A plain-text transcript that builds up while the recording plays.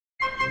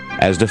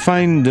As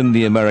defined in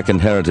the American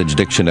Heritage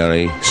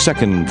Dictionary,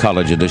 second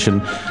college edition,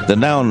 the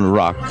noun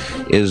rock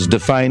is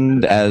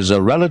defined as a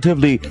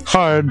relatively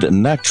hard,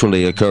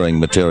 naturally occurring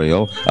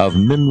material of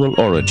mineral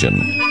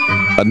origin,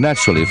 a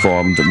naturally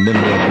formed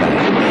mineral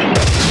matter.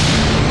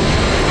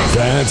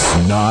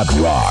 That's not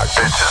rock.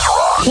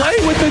 Play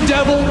with the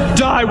devil,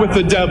 die with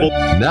the devil.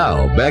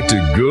 Now, back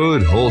to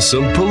good,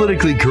 wholesome,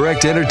 politically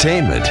correct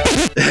entertainment.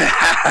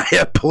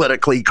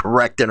 Politically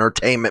correct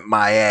entertainment,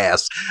 my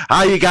ass.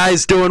 How you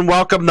guys doing?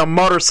 Welcome to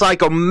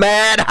Motorcycle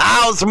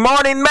Madhouse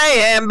Morning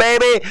Mayhem,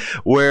 baby,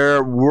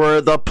 where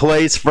we're the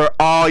place for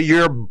all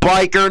your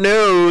biker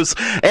news.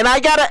 And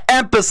I gotta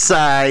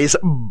emphasize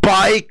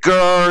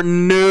biker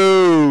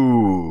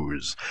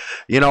news.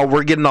 You know,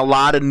 we're getting a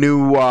lot of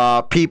new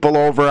people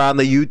over on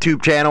the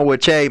YouTube channel,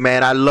 which, hey,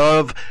 man, I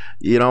love.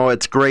 You know,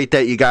 it's great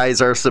that you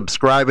guys are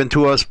subscribing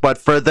to us, but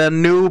for the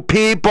new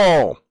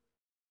people,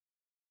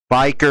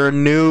 biker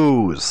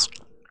news,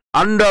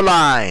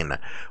 underline,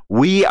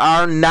 we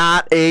are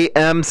not a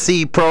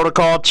MC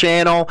Protocol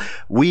channel.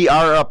 We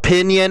are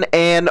opinion,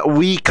 and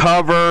we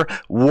cover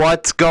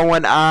what's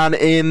going on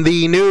in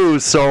the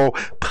news. So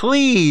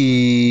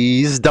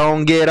please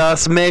don't get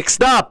us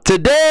mixed up.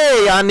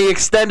 Today on the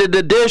extended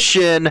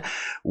edition,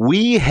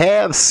 we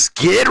have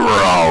Skid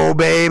Row,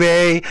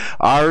 baby.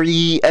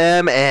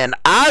 REM and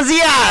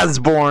Ozzy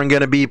Osbourne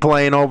going to be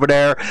playing over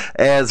there,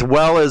 as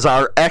well as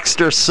our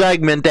extra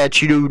segment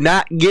that you do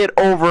not get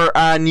over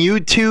on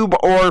YouTube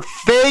or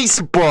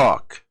Facebook.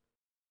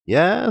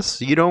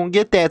 Yes, you don't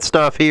get that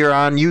stuff here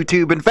on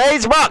YouTube and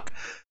Facebook.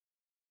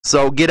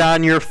 So get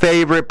on your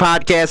favorite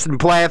podcasting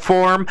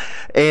platform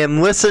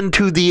and listen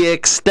to the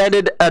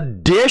extended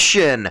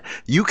edition.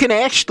 You can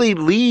actually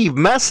leave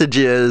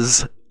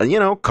messages, you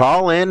know,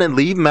 call in and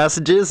leave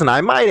messages, and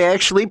I might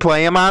actually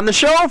play them on the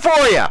show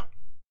for you.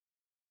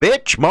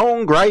 Bitch,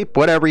 moan, gripe,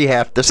 whatever you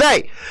have to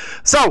say.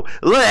 So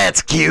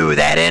let's cue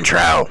that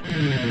intro.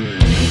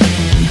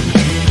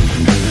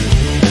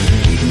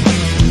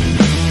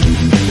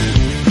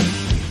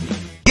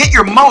 Get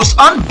your most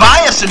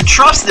unbiased and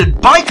trusted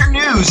biker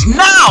news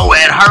now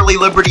at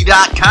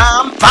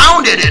HarleyLiberty.com.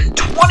 Founded in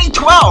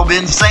 2012,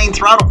 Insane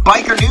Throttle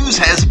Biker News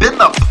has been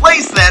the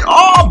place that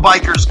all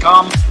bikers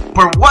come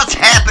for what's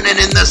happening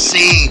in the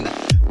scene.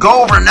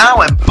 Go over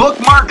now and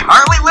bookmark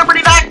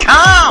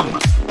HarleyLiberty.com.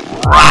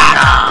 Right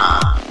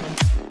on!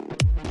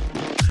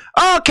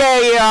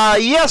 Okay,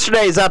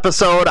 yesterday's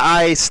episode,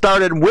 I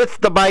started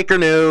with the biker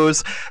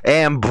news,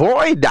 and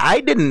boy,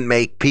 I didn't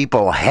make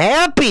people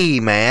happy,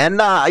 man.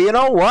 You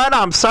know what?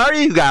 I'm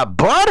sorry you got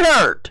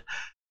butthurt.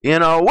 You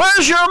know,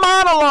 where's your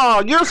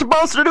monologue? You're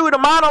supposed to do the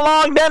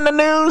monologue, then the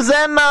news,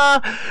 then,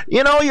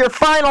 you know, your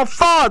final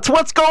thoughts.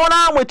 What's going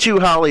on with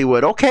you,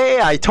 Hollywood? Okay,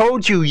 I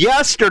told you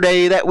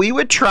yesterday that we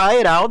would try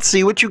it out,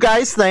 see what you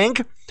guys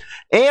think,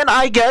 and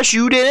I guess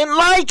you didn't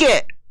like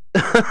it.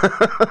 To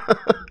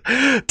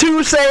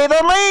say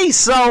the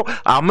least. So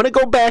I'm gonna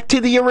go back to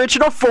the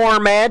original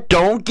format.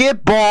 Don't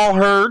get ball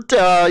hurt.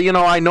 You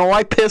know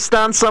I pissed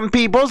on some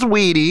people's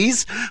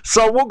Wheaties,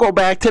 so we'll go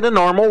back to the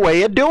normal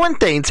way of doing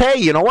things. Hey,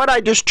 you know what? I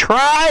just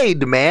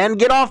tried, man.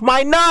 Get off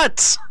my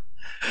nuts.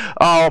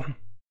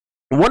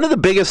 One of the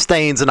biggest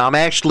things, and I'm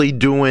actually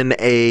doing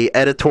a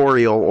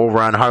editorial over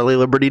on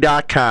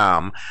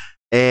HarleyLiberty.com,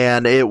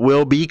 and it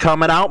will be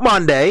coming out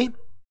Monday.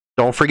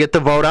 Don't forget to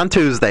vote on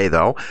Tuesday,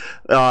 though.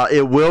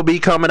 It will be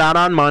coming out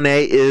on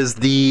Monday, is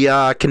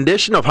the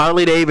condition of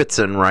Harley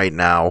Davidson right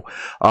now.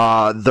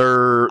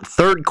 Their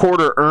third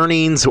quarter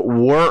earnings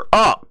were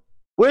up,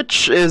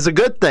 which is a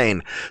good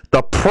thing.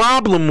 The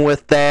problem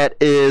with that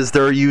is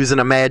they're using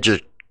a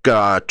magic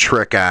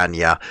trick on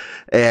you.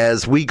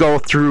 As we go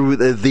through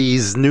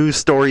these news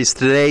stories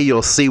today,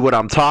 you'll see what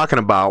I'm talking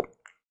about.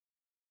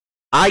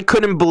 I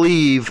couldn't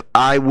believe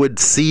I would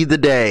see the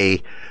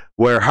day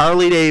where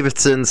Harley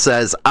Davidson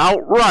says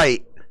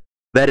outright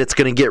that it's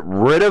going to get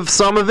rid of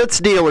some of its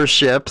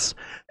dealerships,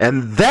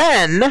 and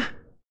then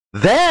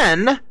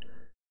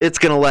it's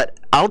going to let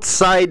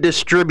outside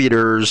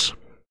distributors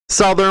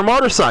sell their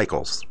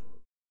motorcycles.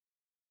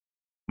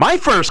 My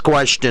first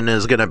question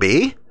is going to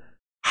be,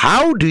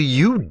 how do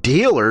you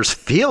dealers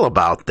feel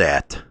about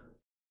that?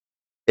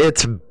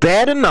 It's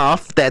bad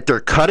enough that they're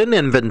cutting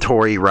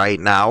inventory right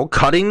now,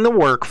 cutting the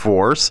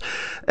workforce.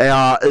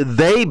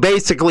 They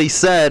basically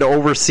said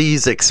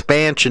overseas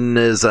expansion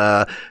is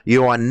a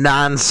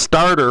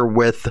non-starter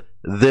with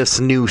this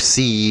new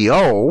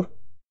CEO.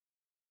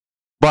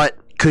 But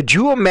could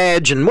you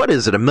imagine, what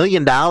is it, $1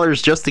 million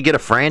just to get a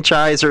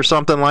franchise or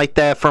something like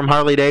that from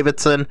Harley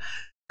Davidson?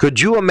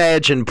 Could you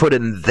imagine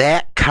putting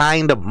that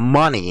kind of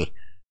money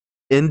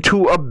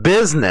into a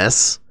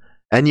business?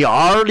 And you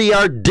already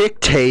are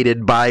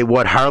dictated by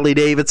what Harley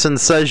Davidson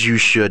says you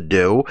should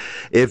do.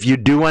 If you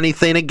do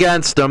anything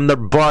against them, they're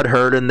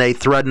butthurt and they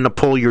threaten to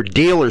pull your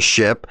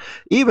dealership,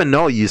 even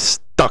though you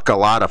stuck a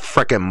lot of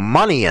frickin'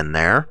 money in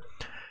there.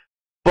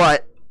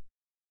 But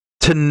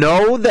to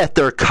know that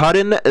they're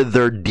cutting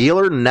their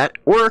dealer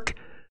network,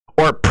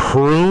 or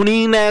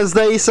pruning, as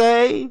they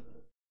say,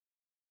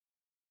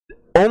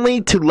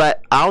 only to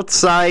let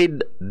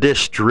outside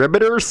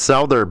distributors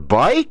sell their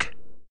bike?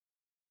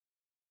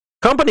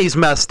 Company's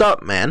messed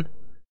up, man.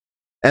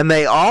 And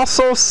they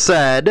also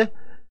said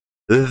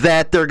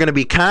that they're going to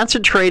be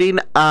concentrating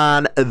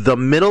on the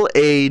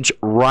middle-aged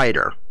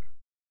rider.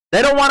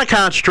 They don't want to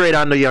concentrate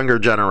on the younger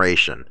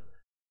generation.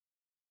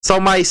 So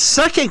my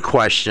second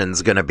question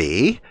is going to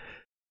be,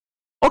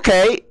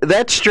 okay,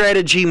 that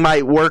strategy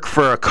might work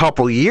for a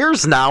couple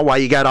years now while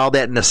you got all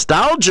that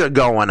nostalgia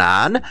going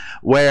on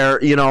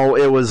where, you know,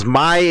 it was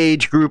my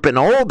age group and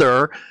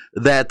older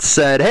that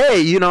said, hey,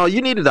 you know,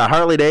 you needed a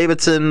Harley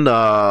Davidson,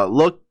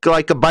 look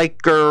like a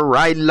biker,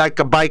 ride like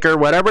a biker,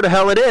 whatever the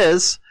hell it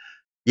is.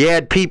 You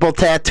had people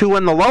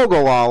tattooing the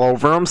logo all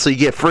over them so you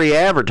get free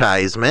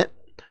advertisement.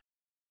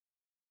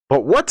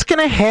 But what's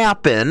going to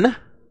happen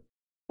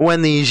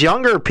when these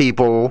younger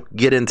people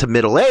get into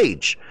middle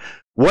age?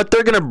 What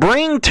they're going to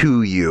bring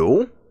to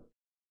you,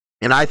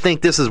 and I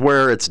think this is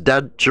where it's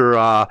dead.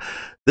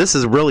 This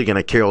is really going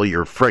to kill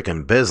your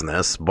freaking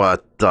business,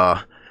 but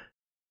the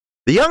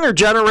younger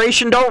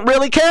generation don't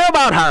really care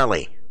about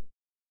Harley.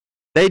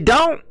 They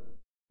don't.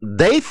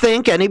 They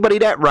think anybody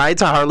that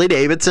rides a Harley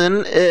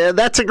Davidson,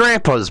 that's a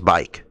grandpa's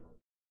bike.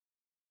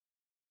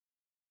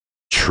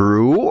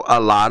 True, a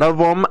lot of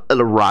them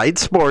ride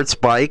sports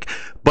bike,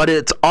 but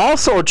it's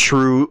also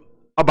true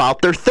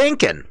about their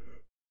thinking.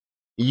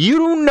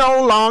 You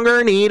no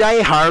longer need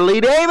a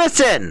Harley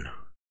Davidson.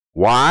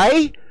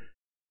 Why?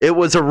 It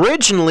was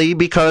originally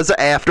because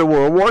after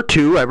World War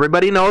II,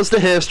 everybody knows the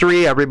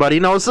history, everybody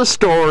knows the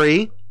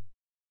story.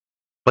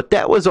 But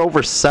that was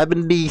over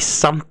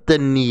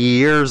 70-something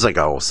years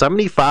ago.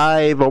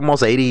 75,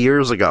 almost 80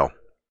 years ago.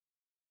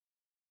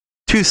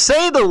 To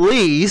say the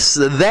least,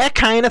 that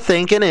kind of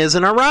thinking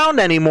isn't around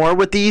anymore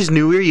with these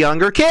newer,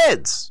 younger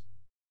kids.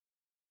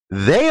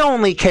 They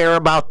only care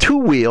about two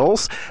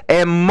wheels,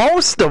 and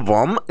most of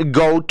them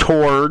go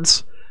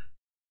towards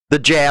the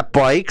Jap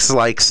bikes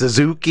like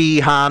Suzuki,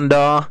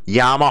 Honda,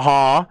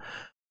 Yamaha.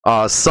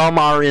 Some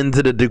are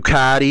into the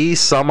Ducati,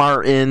 some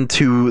are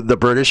into the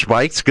British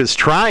bikes, because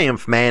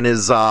Triumph, man,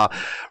 is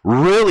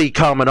really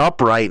coming up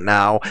right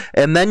now.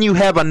 And then you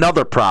have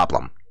another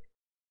problem.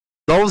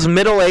 Those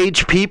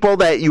middle-aged people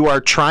that you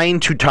are trying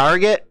to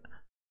target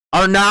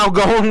are now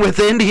going with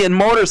Indian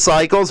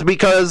motorcycles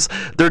because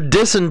they're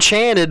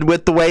disenchanted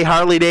with the way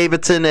Harley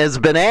Davidson has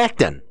been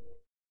acting.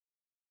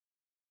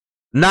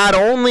 Not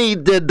only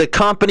did the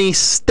company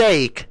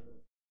stake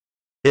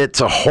its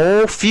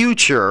whole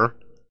future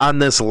on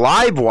this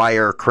live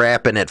wire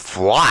crap and it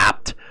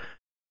flopped,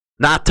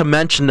 not to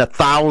mention the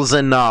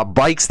 1,000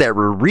 bikes that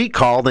were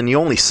recalled and you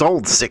only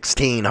sold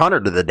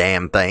 1,600 of the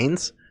damn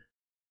things,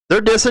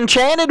 they're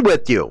disenchanted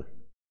with you.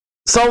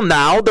 So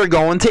now they're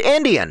going to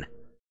Indian.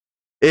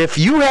 If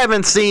you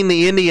haven't seen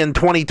the Indian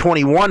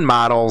 2021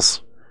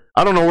 models,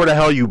 I don't know where the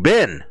hell you've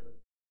been.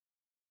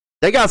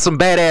 They got some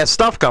badass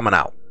stuff coming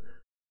out.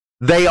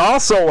 They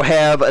also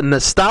have a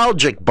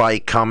nostalgic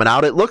bike coming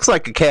out. It looks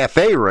like a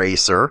cafe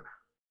racer.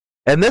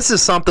 And this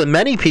is something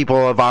many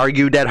people have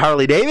argued that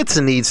Harley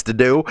Davidson needs to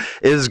do,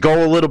 is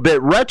go a little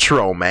bit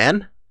retro,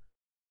 man.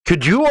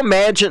 Could you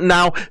imagine?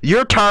 Now,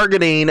 you're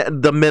targeting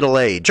the middle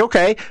age.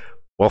 Okay,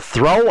 well,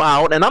 throw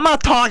out, and I'm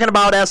not talking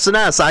about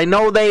S&S. I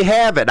know they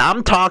have it.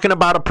 I'm talking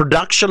about a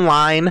production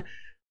line,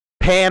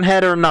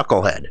 panhead or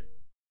knucklehead.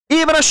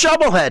 Even a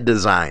shovelhead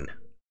design.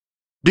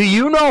 Do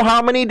you know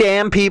how many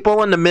damn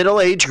people in the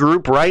middle age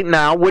group right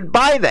now would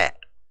buy that?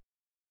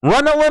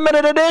 Run a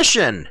limited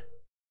edition.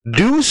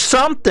 Do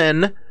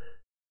something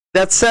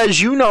that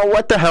says you know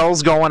what the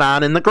hell's going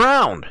on in the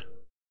ground.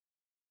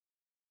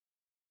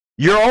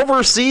 Your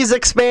overseas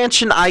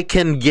expansion, I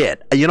can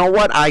get. You know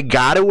what? I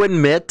got to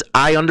admit,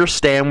 I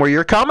understand where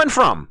you're coming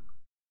from.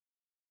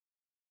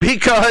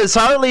 Because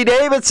Harley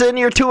Davidson,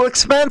 you're too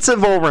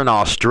expensive over in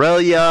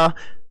Australia,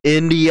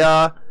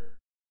 India,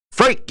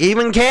 freak,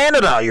 even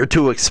Canada, you're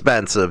too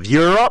expensive.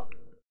 Europe,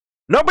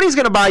 nobody's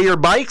going to buy your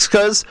bikes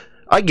because,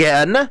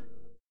 again,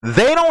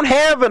 they don't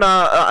have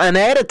an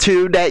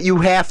attitude that you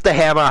have to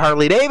have a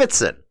Harley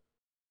Davidson.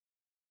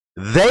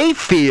 They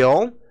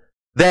feel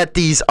that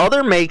these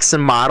other makes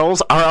and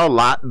models are a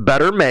lot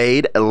better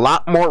made, a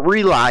lot more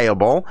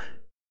reliable,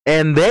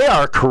 and they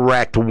are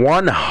correct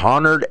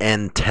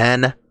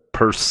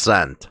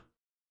 110%.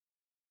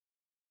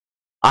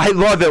 I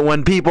love it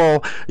when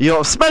people,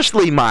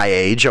 especially my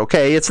age,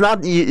 okay, it's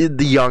not the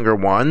younger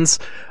ones,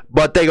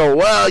 but they go,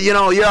 well,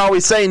 you're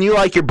always saying you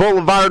like your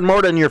Boulevard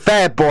more than your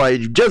Fat Boy.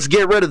 Just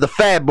get rid of the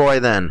Fat Boy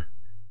then.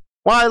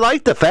 Well, I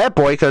like the Fat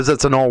Boy because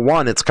it's an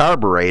 01, it's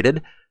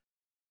carbureted.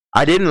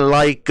 I didn't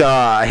like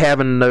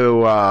having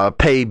to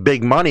pay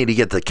big money to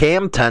get the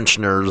cam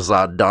tensioners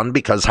done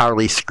because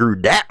Harley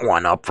screwed that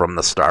one up from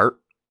the start.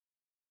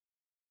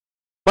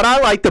 But I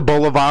like the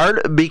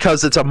Boulevard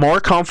because it's a more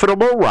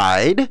comfortable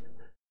ride.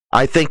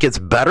 I think it's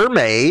better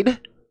made.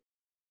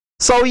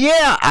 So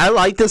yeah, I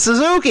like the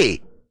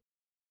Suzuki.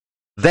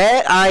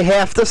 That, I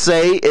have to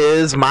say,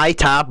 is my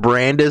top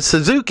brand is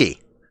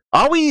Suzuki.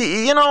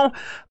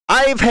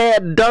 I've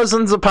had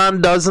dozens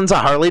upon dozens of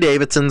Harley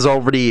Davidsons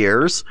over the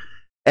years.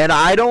 And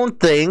I don't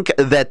think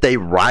that they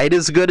ride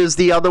as good as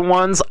the other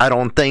ones. I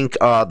don't think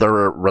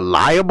they're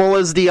reliable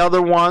as the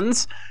other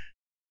ones.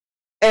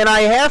 And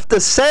I have to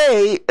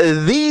say,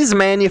 these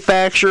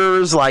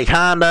manufacturers like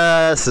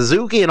Honda,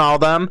 Suzuki, and all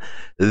them,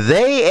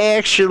 they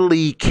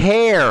actually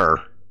care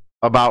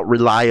about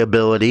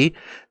reliability.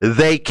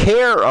 They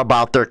care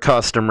about their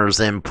customers'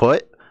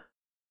 input.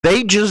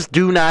 They just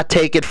do not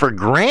take it for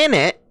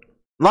granted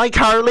like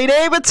Harley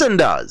Davidson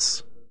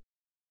does.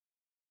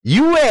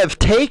 You have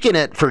taken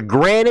it for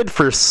granted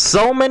for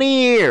so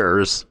many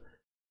years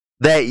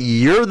that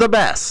you're the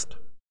best.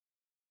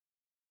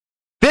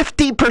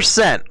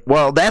 50%.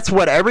 Well, that's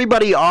what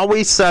everybody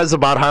always says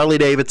about Harley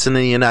Davidson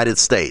in the United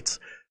States.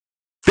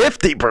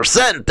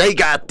 50%, they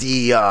got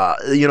the,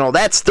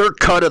 that's their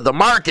cut of the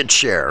market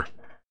share.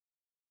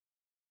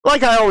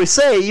 Like I always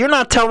say, you're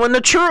not telling the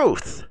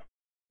truth.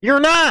 You're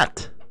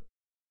not.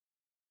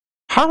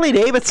 Harley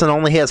Davidson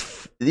only has,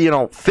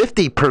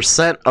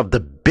 50% of the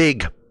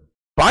big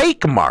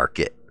bike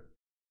market.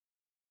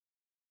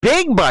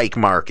 Big bike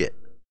market.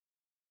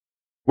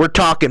 We're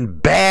talking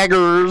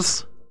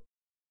baggers.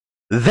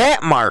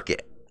 That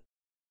market.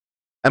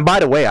 And by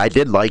the way, I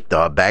did like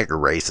the bagger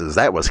races.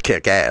 That was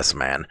kick-ass,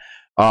 man.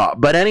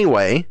 But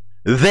anyway,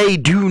 they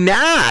do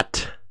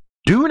not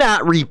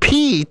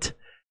repeat,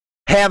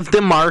 have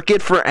the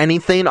market for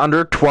anything under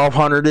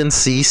 1,200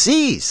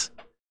 cc's.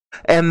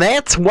 And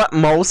that's what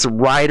most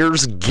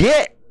riders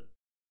get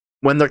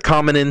when they're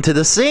coming into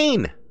the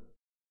scene.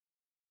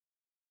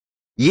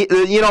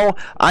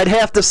 I'd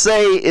have to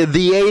say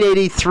the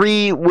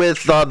 883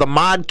 with the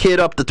mod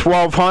kit up to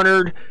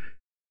 1,200.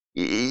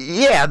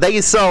 Yeah,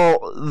 they sell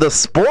the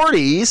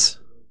sporties,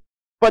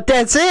 but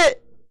that's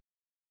it.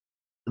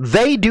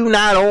 They do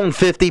not own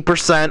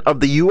 50% of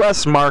the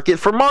U.S. market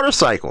for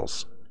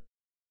motorcycles.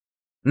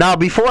 Now,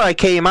 before I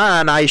came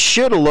on, I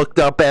should have looked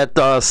up at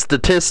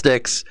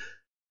statistics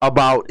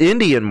about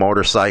Indian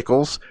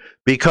motorcycles,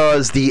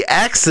 because the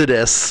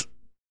exodus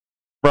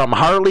from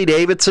Harley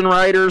Davidson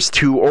riders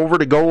to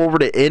go over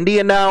to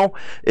India now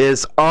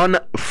is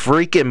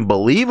unfreaking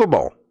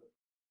believable.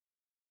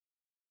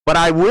 But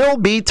I will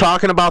be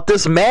talking about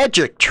this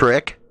magic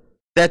trick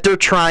that they're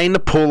trying to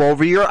pull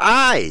over your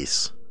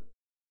eyes.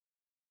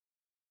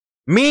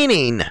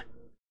 Meaning,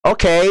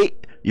 okay,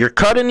 you're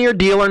cutting your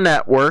dealer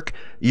network,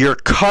 you're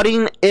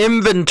cutting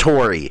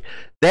inventory.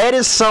 That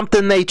is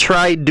something they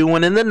tried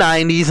doing in the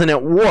 90s and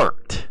it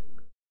worked.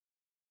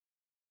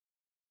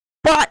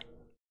 But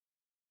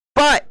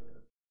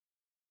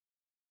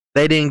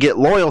they didn't get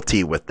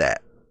loyalty with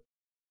that.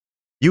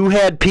 You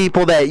had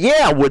people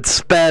that, would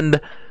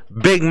spend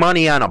big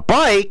money on a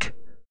bike,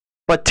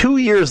 but 2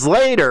 years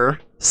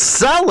later,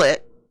 sell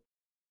it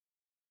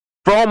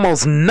for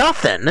almost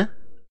nothing,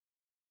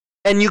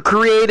 and you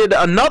created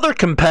another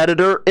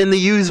competitor in the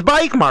used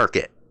bike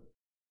market.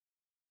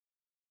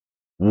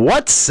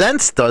 What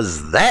sense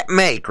does that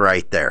make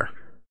right there?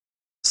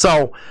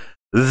 So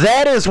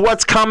that is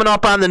what's coming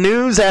up on the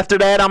news. After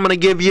that, I'm going to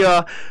give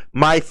you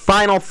my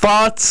final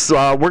thoughts.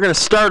 We're going to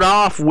start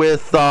off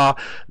with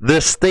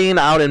this thing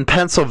out in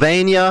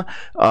Pennsylvania.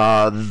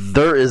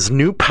 There is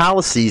new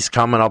policies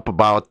coming up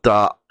about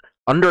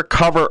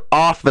undercover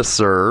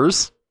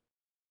officers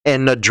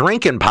and the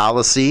drinking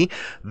policy.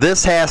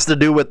 This has to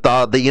do with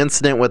the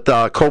incident with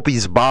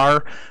Kopi's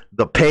Bar,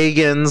 the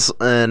pagans,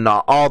 and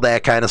all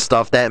that kind of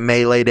stuff, that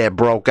melee that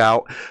broke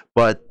out.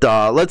 But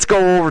let's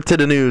go over to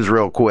the news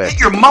real quick.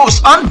 Get your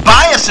most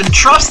unbiased and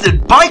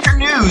trusted biker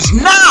news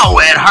now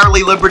at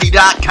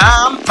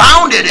HarleyLiberty.com.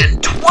 Founded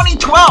in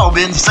 2012,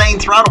 Insane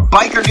Throttle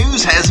Biker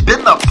News has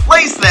been the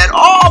place that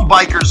all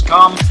bikers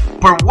come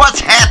for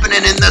what's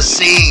happening in the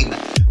scene.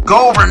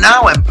 Go over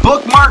now and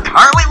bookmark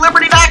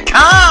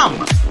HarleyLiberty.com.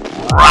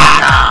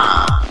 Rock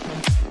on!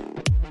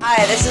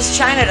 Hi, this is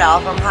China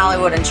Doll from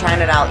Hollywood and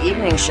China Doll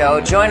Evening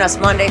Show. Join us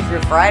Monday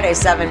through Friday,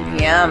 7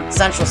 p.m.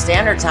 Central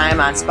Standard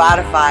Time on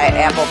Spotify,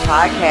 Apple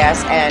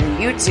Podcasts, and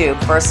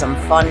YouTube for some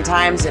fun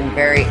times and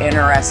very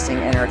interesting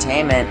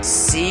entertainment.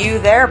 See you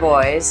there,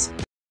 boys.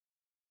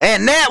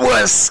 And that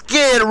was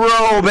Skid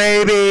Row,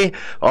 baby.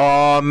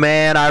 Oh,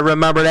 man, I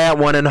remember that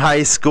one in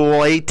high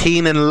school,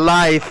 18 in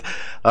life.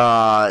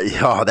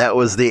 That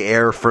was the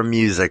air for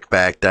music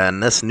back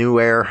then. This new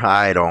air,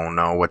 I don't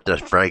know what to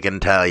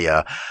friggin' tell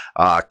you.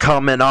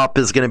 Coming up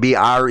is going to be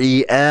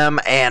R.E.M.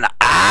 and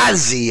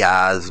Ozzy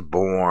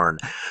Osbourne.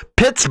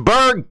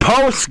 Pittsburgh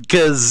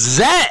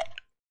Post-Gazette.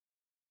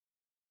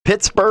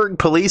 Pittsburgh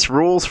police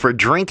rules for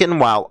drinking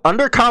while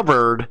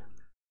undercover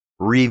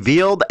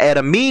revealed at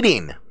a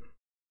meeting.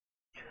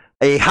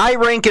 A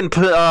high-ranking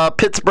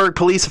Pittsburgh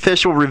police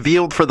official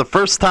revealed for the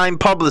first time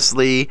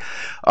publicly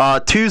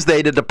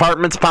Tuesday the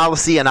department's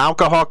policy on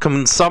alcohol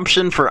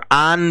consumption for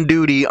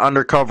on-duty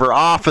undercover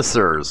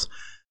officers.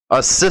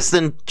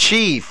 Assistant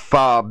Chief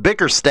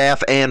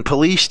Bickerstaff and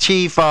Police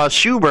Chief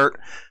Schubert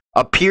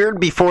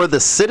appeared before the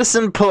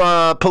Citizen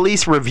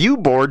Police Review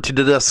Board to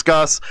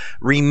discuss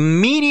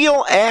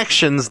remedial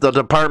actions the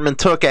department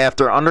took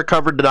after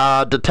undercover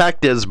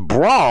detectives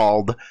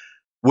brawled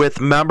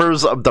with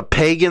members of the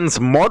Pagans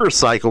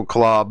Motorcycle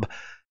Club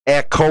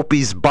at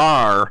Kopi's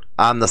bar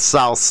on the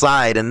south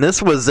side. And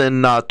this was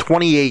in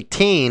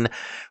 2018.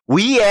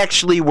 We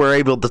actually were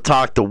able to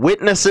talk to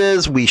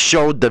witnesses. We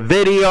showed the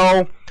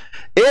video.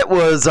 It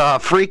was a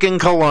freaking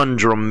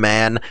conundrum,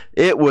 man.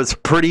 It was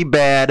pretty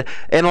bad.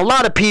 And a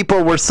lot of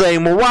people were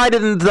saying, well, why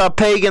didn't the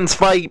pagans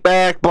fight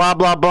back? Blah,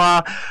 blah,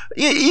 blah.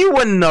 You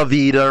wouldn't have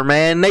either,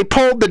 man. They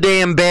pulled the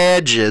damn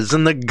badges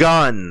and the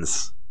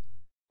guns.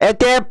 At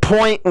that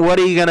point, what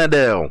are you going to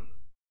do?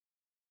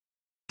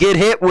 Get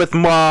hit with,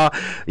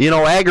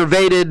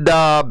 aggravated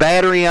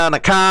battery on a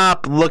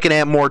cop, looking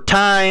at more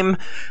time.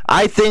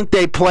 I think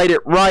they played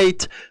it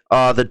right.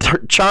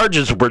 The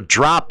charges were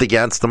dropped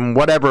against them,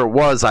 whatever it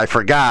was, I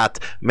forgot.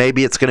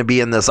 Maybe it's going to be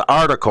in this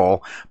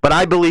article, but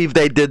I believe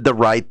they did the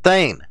right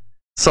thing.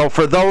 So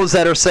for those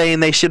that are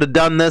saying they should have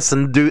done this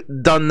and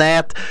done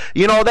that,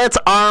 that's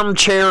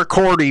armchair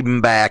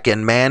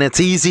quarterbacking, man. It's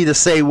easy to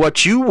say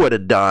what you would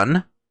have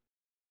done.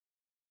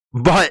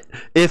 But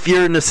if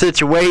you're in the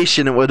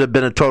situation, it would have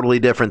been a totally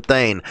different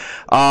thing.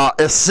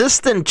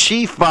 Assistant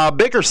Chief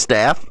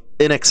Bickerstaff,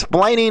 in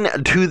explaining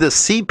to the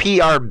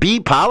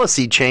CPRB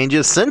policy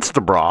changes since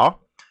the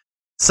brawl,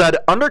 said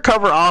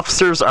undercover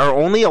officers are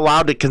only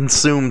allowed to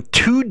consume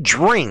 2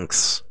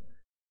 drinks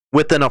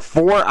within a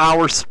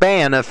 4-hour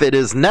span if it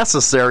is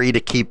necessary to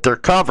keep their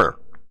cover.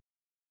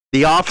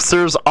 The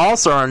officers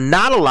also are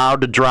not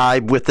allowed to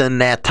drive within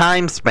that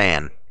time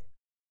span.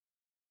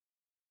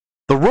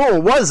 The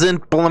rule was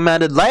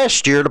implemented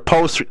last year, the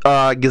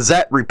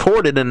Post-Gazette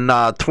reported in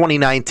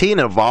 2019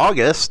 of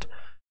August,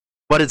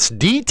 but its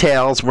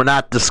details were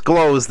not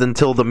disclosed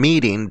until the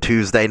meeting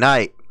Tuesday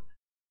night.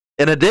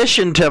 In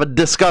addition to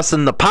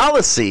discussing the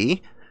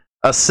policy,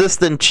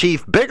 Assistant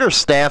Chief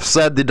Bickerstaff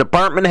said the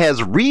department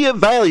has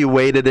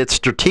reevaluated its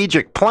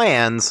strategic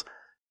plans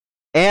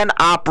and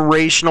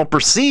operational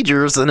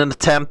procedures in an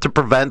attempt to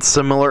prevent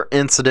similar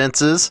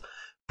incidences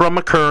from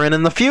occurring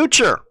in the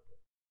future.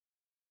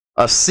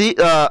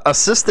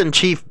 Assistant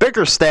Chief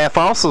Bickerstaff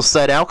also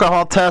said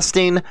alcohol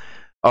testing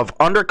of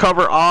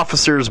undercover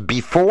officers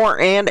before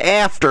and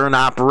after an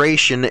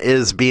operation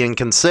is being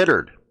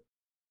considered.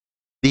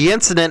 The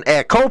incident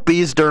at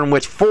Kopi's, during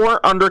which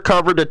 4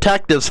 undercover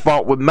detectives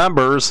fought with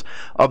members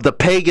of the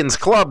Pagans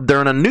Club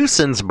during a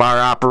nuisance bar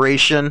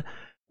operation,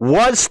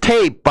 was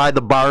taped by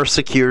the bar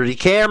security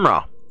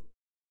camera.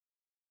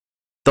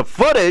 The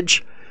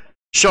footage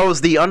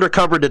shows the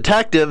undercover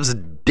detectives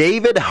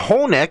David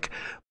Honig,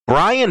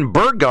 Brian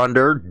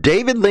Burgunder,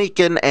 David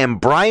Lincoln,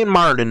 and Brian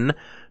Martin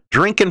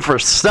drinking for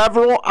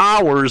several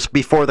hours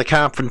before the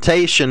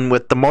confrontation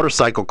with the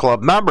motorcycle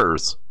club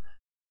members,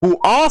 who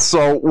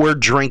also were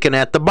drinking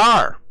at the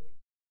bar.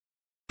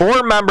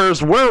 4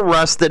 members were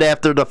arrested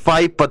after the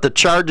fight, but the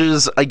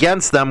charges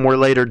against them were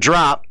later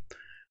dropped.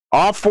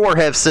 All 4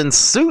 have since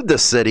sued the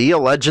city,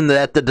 alleging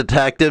that the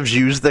detectives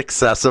used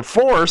excessive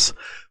force,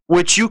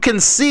 which you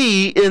can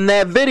see in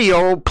that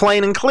video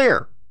plain and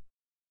clear.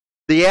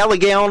 The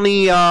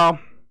Allegheny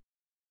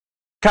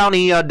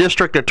County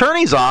District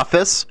Attorney's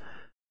Office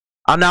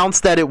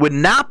announced that it would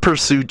not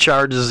pursue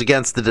charges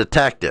against the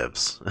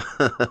detectives.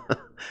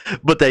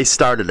 But they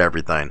started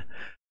everything.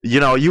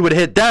 You would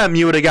hit them,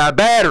 you would have got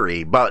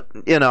battery. But,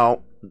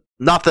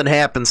 nothing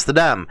happens to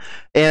them.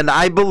 And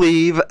I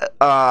believe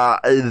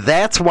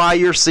that's why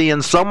you're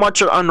seeing so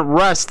much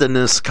unrest in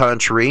this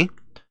country.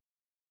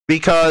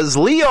 Because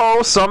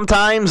Leo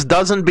sometimes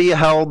doesn't be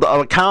held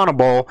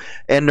accountable,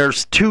 and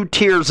there's 2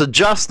 tiers of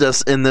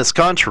justice in this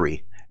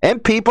country.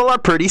 And people are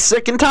pretty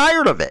sick and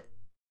tired of it.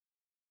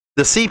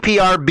 The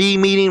CPRB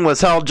meeting was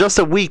held just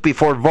a week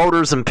before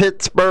voters in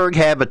Pittsburgh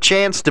have a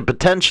chance to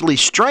potentially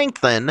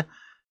strengthen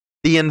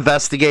the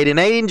investigating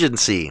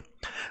agency.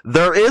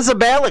 There is a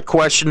ballot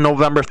question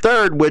November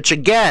 3rd, which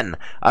again,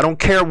 I don't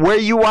care where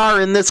you are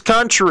in this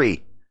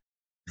country.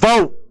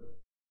 Vote.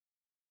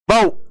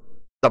 Vote.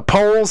 The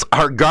polls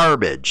are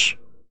garbage.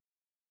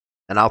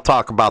 And I'll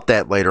talk about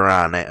that later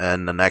on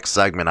in the next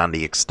segment on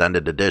the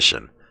extended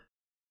edition.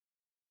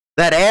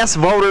 That asks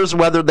voters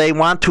whether they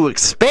want to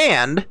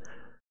expand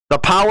the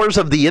powers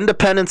of the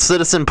Independent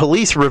Citizen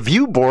Police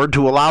Review Board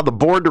to allow the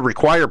board to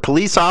require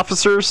police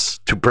officers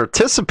to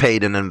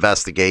participate in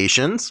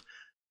investigations,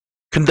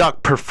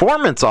 conduct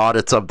performance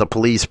audits of the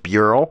police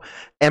bureau,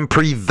 and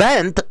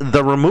prevent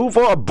the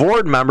removal of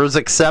board members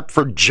except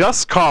for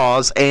just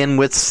cause and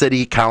with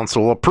city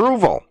council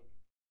approval.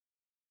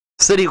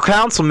 City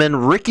Councilman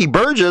Ricky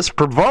Burgess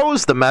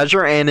proposed the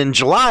measure, and in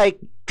July,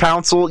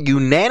 council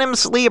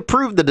unanimously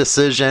approved the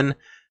decision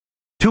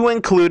to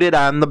include it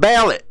on the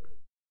ballot.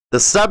 The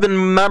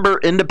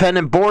 7-member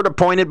independent board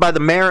appointed by the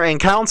mayor and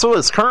council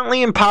is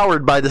currently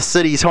empowered by the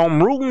city's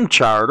home rule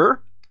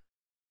charter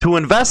to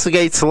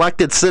investigate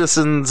selected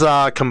citizens'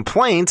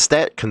 complaints,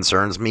 that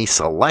concerns me,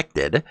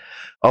 selected,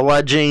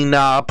 alleging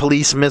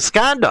police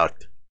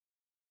misconduct,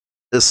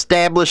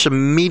 establish a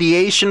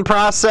mediation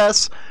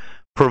process,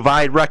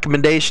 provide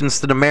recommendations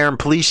to the mayor and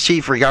police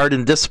chief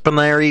regarding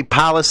disciplinary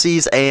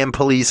policies and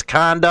police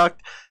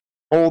conduct,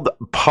 hold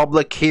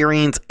public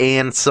hearings,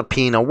 and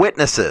subpoena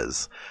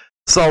witnesses.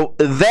 So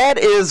that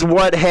is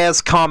what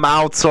has come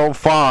out so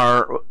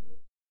far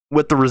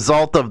with the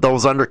result of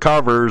those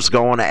undercovers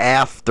going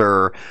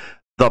after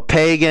the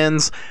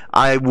pagans.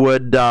 I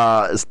would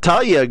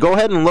tell you, go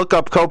ahead and look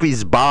up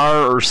Kopi's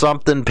Bar or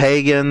something,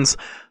 pagans,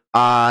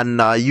 on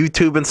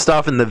YouTube and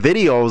stuff, and the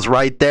videos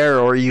right there,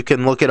 or you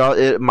can look at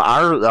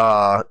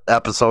our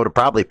episode will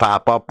probably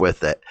pop up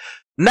with it.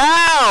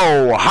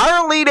 Now,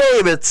 Harley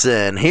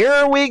Davidson,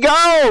 here we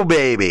go,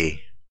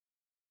 baby.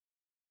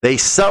 They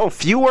sell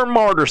fewer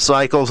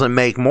motorcycles and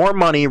make more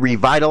money.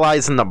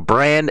 Revitalizing the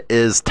brand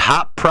is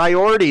top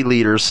priority,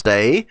 leaders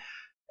say,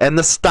 and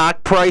the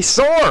stock price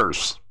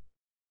soars.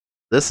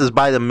 This is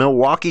by the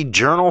Milwaukee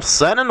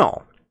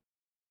Journal-Sentinel.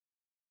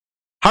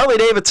 Harley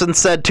Davidson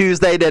said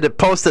Tuesday that it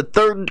posted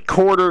third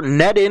quarter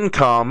net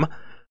income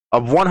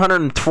of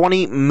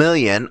 $120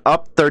 million,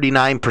 up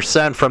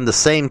 39% from the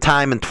same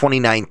time in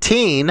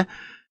 2019,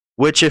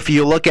 which if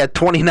you look at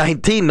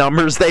 2019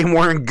 numbers, they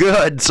weren't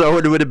good, so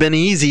it would have been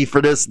easy for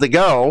this to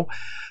go,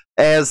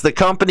 as the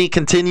company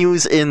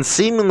continues in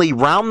seemingly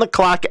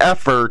round-the-clock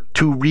effort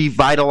to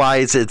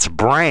revitalize its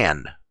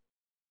brand.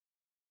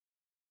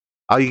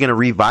 How are you going to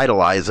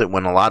revitalize it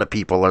when a lot of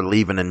people are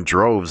leaving in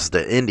droves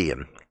to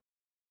Indian?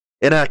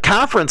 In a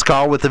conference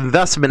call with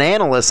investment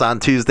analysts on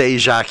Tuesday,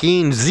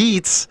 Jochen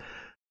Zeitz,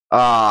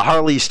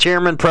 Harley's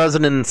chairman,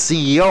 president, and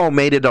CEO,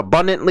 made it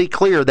abundantly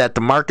clear that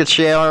the market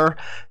share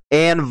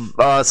and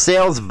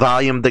sales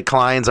volume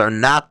declines are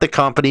not the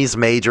company's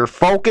major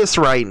focus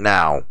right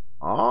now.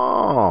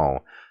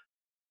 Oh,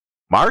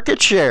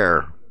 market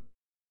share.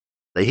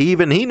 He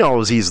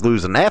knows he's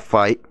losing that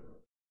fight.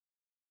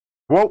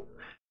 Quote,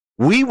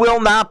 "We will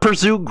not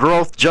pursue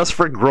growth just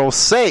for growth's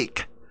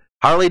sake.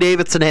 Harley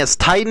Davidson has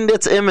tightened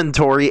its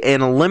inventory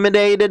and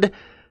eliminated,"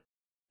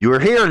 you are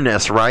hearing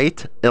this,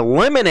 right?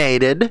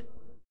 Eliminated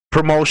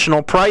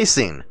promotional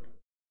pricing,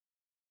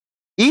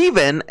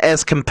 even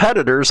as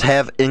competitors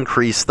have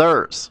increased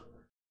theirs.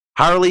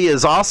 Harley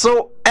is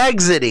also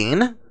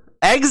exiting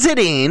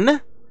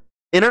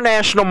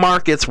international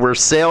markets where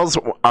sales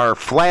are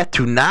flat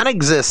to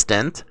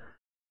non-existent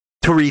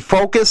to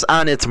refocus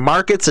on its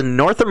markets in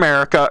North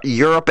America,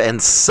 Europe,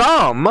 and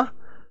some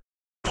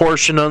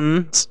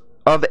portions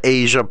of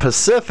Asia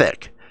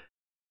Pacific.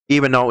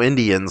 Even though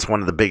Indians,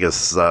 one of the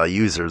biggest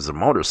users of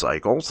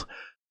motorcycles,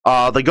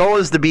 the goal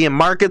is to be in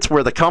markets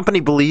where the company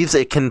believes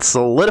it can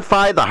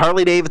solidify the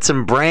Harley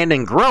Davidson brand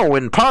and grow,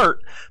 in part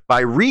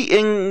by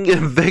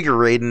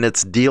reinvigorating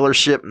its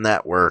dealership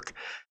network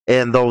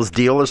and those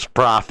dealers'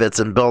 profits,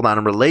 and build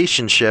on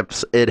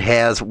relationships it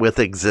has with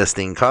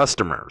existing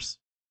customers.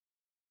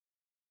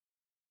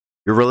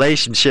 Your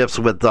relationships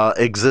with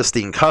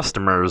existing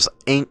customers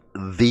ain't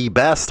the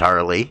best,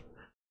 Harley.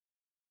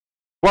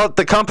 Well,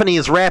 the company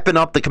is wrapping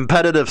up the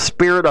competitive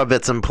spirit of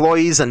its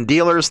employees and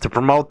dealers to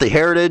promote the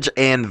heritage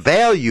and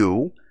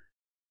value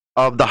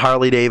of the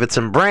Harley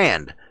Davidson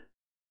brand.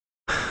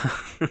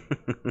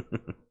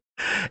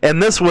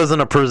 And this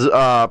wasn't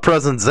a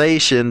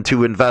presentation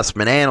to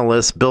investment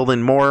analysts.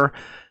 Building more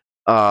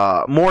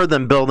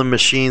than building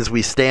machines,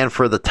 we stand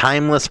for the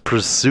timeless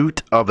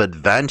pursuit of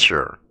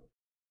adventure.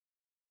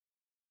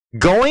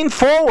 Going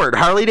forward,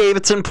 Harley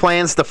Davidson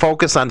plans to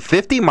focus on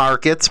 50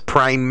 markets,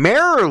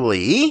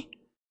 primarily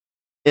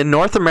in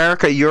North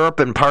America, Europe,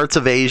 and parts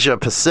of Asia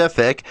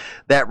Pacific,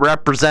 that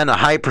represent a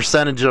high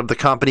percentage of the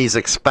company's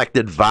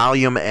expected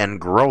volume and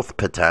growth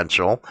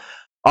potential.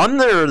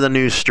 Under the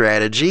new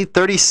strategy,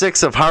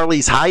 36 of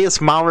Harley's highest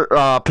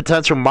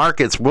potential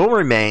markets will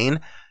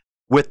remain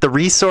with the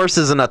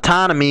resources and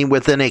autonomy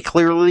within a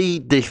clearly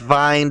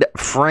defined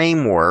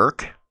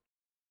framework.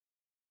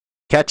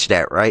 Catch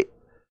that, right?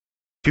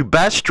 To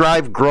best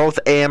drive growth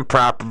and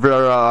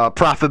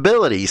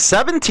profitability.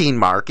 17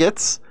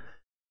 markets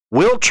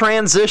will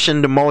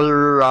transition to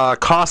more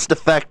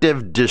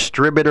cost-effective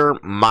distributor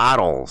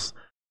models.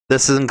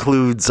 This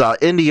includes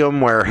India,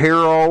 where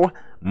Hero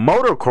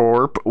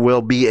Motorcorp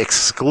will be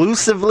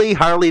exclusively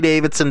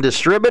Harley-Davidson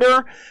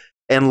distributor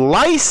and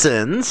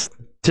licensed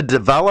to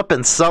develop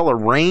and sell a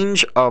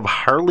range of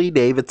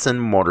Harley-Davidson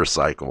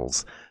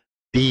motorcycles.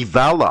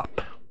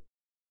 Develop.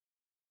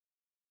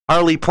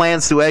 Harley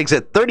plans to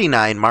exit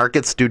 39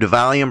 markets due to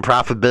volume,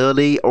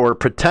 profitability, or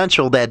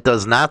potential that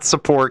does not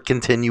support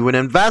continuing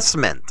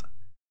investment.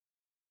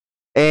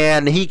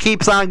 And he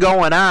keeps on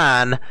going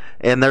on,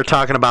 and they're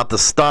talking about the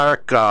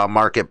stock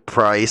market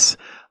price.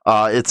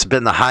 It's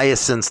been the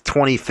highest since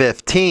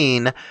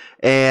 2015,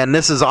 and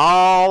this is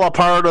all a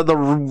part of the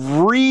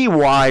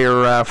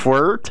rewire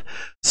effort.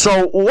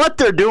 So what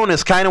they're doing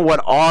is kind of what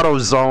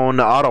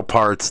AutoZone Auto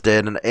Parts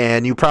did,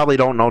 and you probably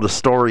don't know the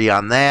story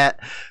on that.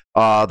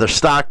 Their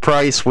stock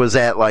price was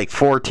at like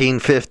 $14,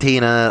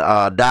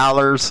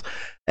 $15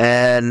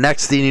 and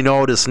next thing you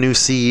know, this new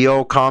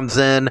CEO comes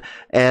in,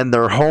 and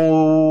their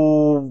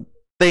whole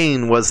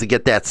thing was to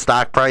get that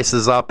stock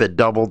prices up. It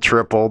doubled,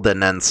 tripled,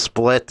 and then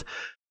split.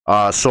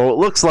 So it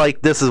looks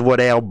like this is what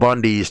Al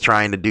Bundy is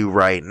trying to do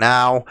right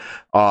now.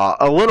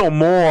 A little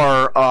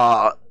more,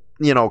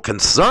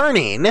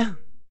 concerning.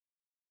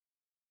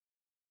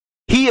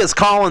 He is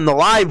calling the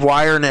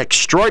Livewire an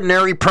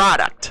extraordinary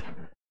product.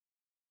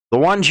 The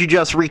ones you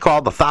just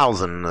recalled,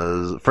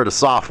 1,000 for the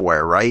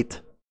software, right?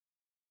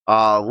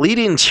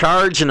 Leading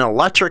charge in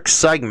electric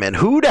segment.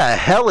 Who the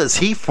hell is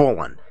he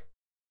fooling?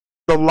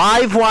 The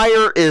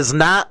Livewire is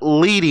not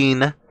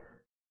leading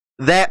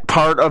that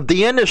part of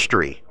the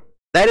industry.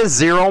 That is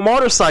Zero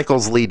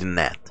Motorcycles leading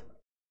that.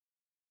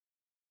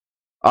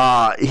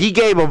 He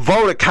gave a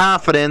vote of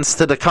confidence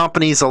to the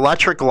company's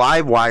electric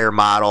Livewire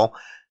model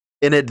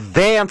in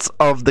advance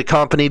of the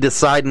company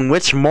deciding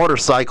which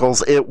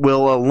motorcycles it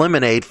will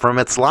eliminate from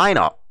its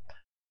lineup.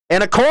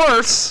 And of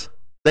course,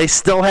 they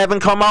still haven't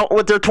come out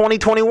with their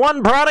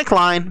 2021 product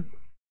line.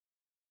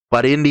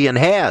 But Indian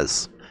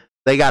has.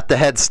 They got the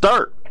head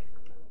start.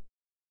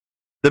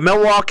 The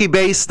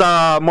Milwaukee-based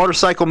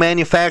motorcycle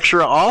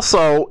manufacturer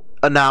also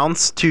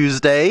announced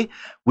Tuesday,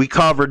 we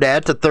covered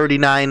that, to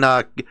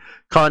 39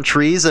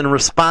 countries in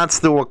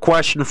response to a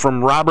question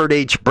from Robert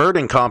H. Bird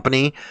and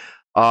Company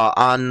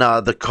on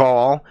the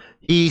call.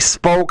 He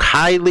spoke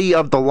highly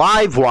of the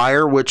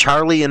Livewire, which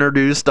Harley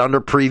introduced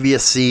under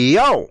previous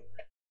CEO.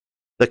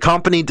 The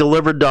company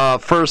delivered the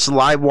first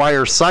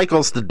Livewire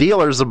cycles to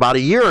dealers about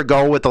a year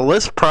ago with a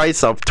list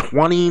price of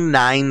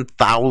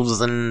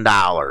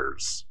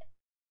 $29,000.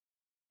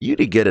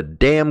 You'd get a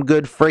damn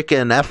good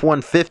freaking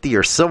F-150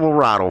 or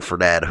Silverado for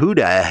that. Who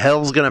the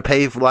hell's going to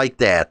pay like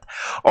that?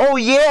 Oh,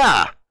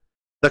 yeah!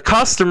 The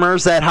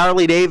customers that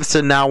Harley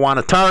Davidson now want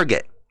to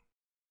target.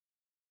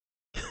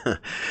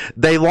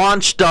 They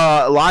launched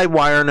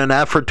Livewire in an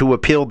effort to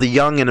appeal to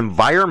young and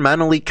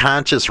environmentally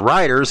conscious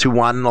riders who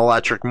want an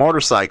electric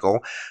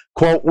motorcycle.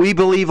 Quote, we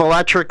believe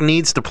electric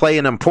needs to play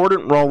an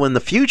important role in the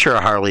future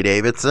of Harley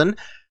Davidson.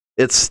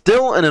 It's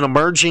still in an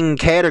emerging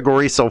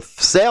category, so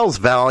sales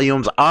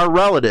volumes are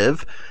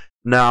relative.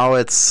 Now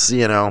it's,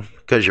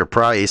 because your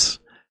price.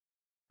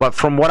 But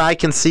from what I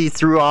can see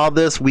through all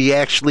this, we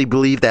actually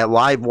believe that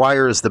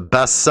Livewire is the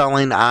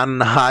best-selling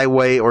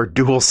on-highway or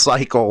dual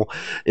cycle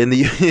in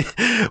the...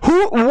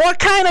 What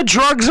kind of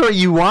drugs are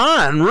you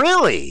on,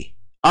 really?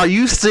 Are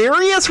you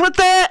serious with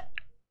that?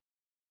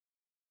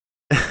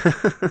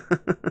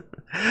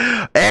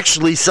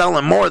 Actually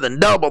selling more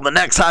than double the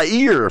next high.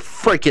 You're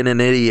freaking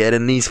an idiot.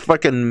 And these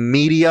fucking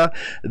media,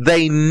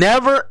 they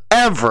never,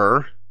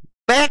 ever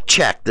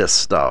fact-check this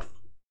stuff.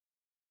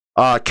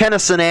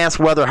 Kennison asked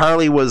whether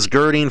Harley was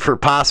girding for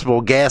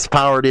possible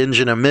gas-powered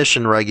engine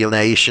emission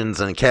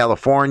regulations in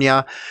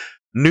California.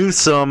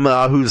 Newsom,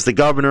 who's the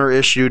governor,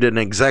 issued an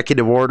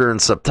executive order in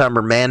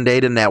September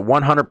mandating that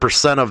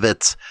 100% of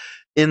its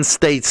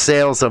in-state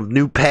sales of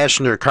new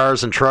passenger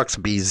cars and trucks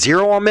be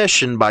zero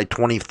emission by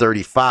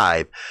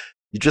 2035.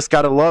 You just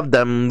gotta love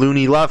them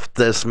loony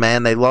leftists,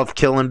 man. They love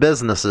killing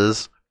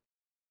businesses.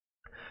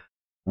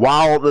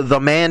 While the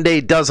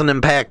mandate doesn't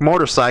impact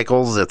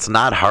motorcycles, it's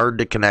not hard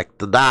to connect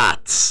the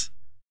dots.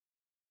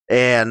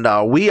 And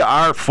we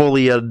are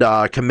fully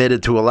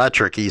committed to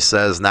electric, he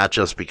says, not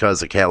just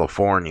because of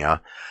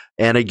California.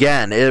 And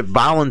again, it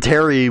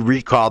voluntarily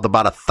recalled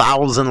about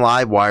 1,000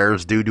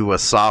 Livewires due to a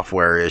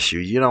software issue.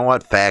 You know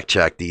what? Fact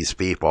check these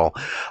people.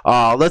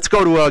 Let's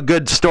go to a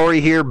good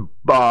story here.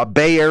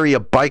 Bay Area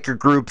biker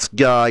groups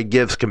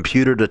gives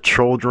computer to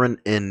children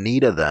in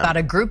need of them. About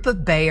a group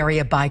of Bay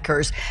Area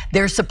bikers.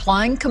 They're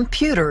supplying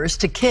computers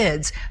to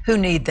kids who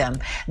need them.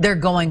 They're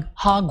going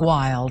hog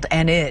wild,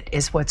 and it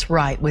is what's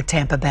right with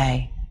Tampa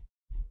Bay.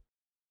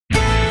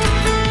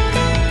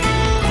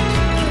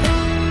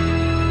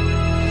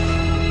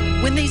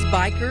 When these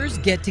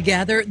bikers get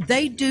together,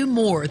 they do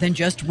more than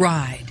just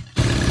ride.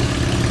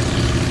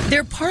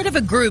 They're part of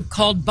a group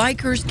called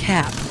Bikers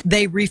Cap.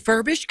 They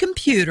refurbish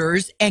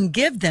computers and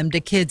give them to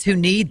kids who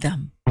need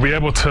them. To be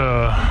able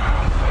to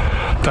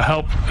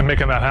help in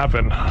making that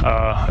happen,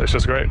 it's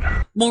just great.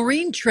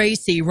 Maureen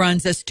Tracy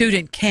runs a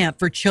student camp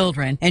for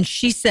children, and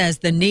she says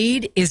the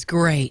need is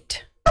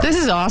great. This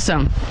is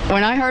awesome.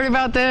 When I heard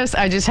about this,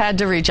 I just had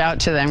to reach out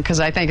to them because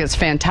I think it's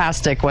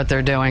fantastic what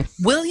they're doing.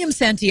 William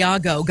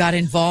Santiago got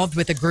involved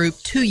with the group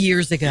 2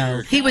 years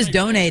ago. He was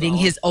donating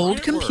his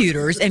old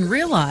computers and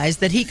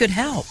realized that he could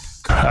help.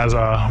 As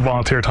a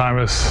volunteer time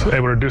is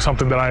able to do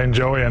something that I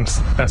enjoy and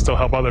still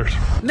help others.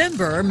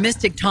 Member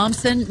Mystic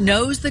Thompson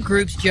knows the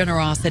group's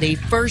generosity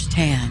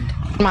firsthand.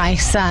 My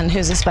son,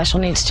 who's a special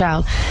needs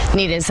child,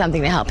 needed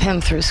something to help him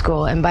through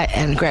school, and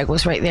Greg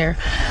was right there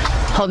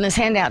holding his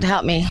hand out to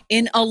help me.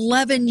 In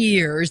 11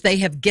 years, they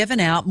have given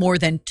out more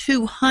than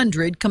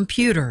 200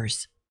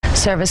 computers.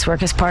 Service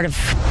work is part of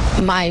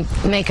my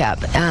makeup,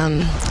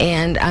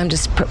 and I'm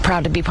just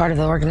proud to be part of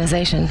the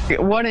organization.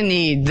 What a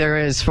need there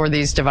is for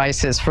these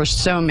devices for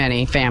so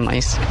many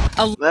families.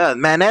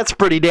 Man, that's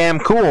pretty damn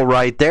cool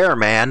right there,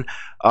 man.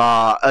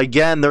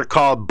 Again, they're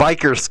called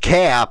Bikers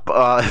Cap.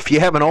 If you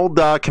have an old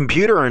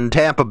computer in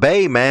Tampa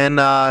Bay, man,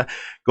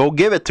 go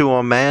give it to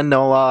them, man.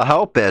 They'll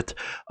help it.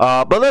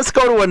 But let's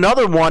go to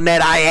another one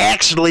that I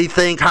actually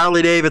think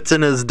Harley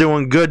Davidson is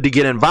doing good to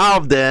get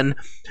involved in,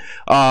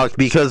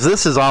 because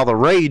this is all the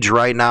rage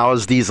right now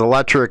is these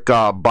electric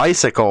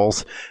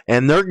bicycles,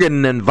 and they're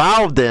getting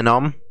involved in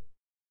them.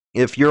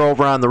 If you're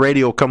over on the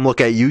radio, come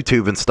look at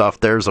YouTube and stuff.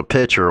 There's a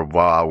picture of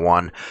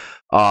one.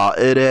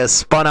 It has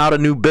spun out a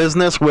new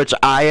business, which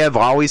I have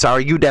always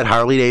argued that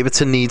Harley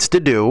Davidson needs to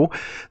do.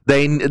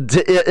 They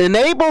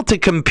enable to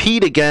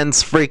compete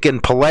against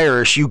freaking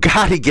Polaris. You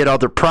got to get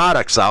other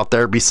products out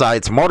there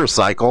besides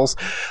motorcycles,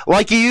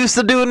 like you used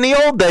to do in the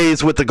old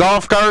days with the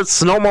golf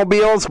carts,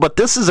 snowmobiles. But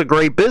this is a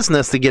great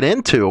business to get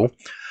into.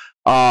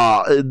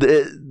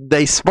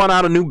 They spun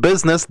out a new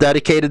business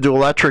dedicated to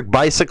electric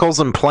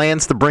bicycles and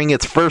plans to bring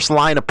its first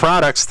line of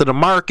products to the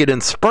market in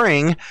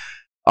spring.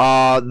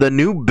 The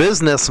new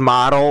business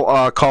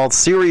model called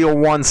Serial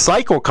One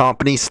Cycle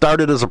Company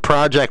started as a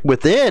project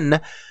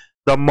within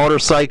the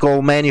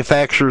Motorcycle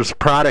Manufacturers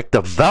Product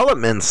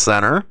Development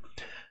Center.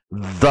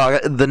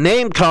 The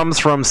name comes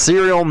from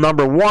Serial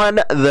Number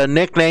One, the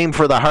nickname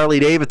for the Harley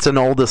Davidson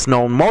oldest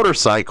known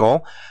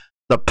motorcycle.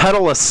 The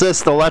pedal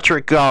assist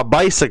electric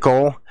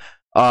bicycle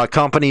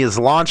company is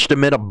launched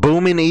amid a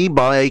booming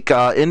e-bike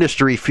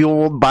industry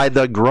fueled by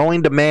the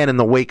growing demand in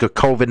the wake of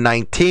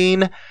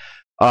COVID-19.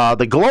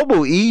 The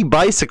global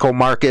e-bicycle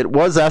market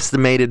was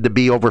estimated to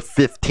be over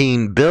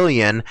 $15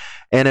 billion,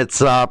 and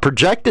it's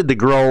projected to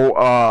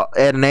grow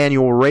at an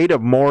annual rate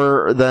of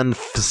more than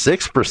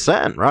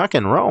 6%. Rock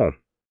and roll.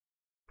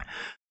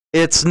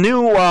 Its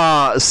new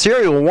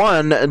Serial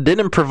One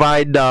didn't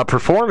provide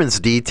performance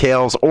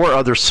details or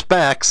other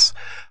specs.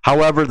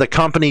 However, the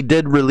company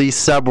did release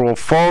several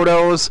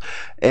photos,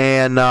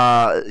 and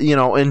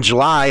in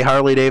July,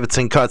 Harley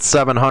Davidson cut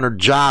 700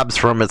 jobs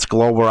from its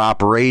global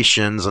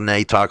operations, and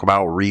they talk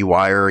about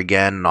rewire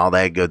again and all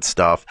that good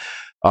stuff.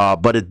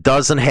 But it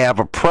doesn't have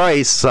a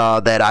price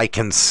that I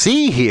can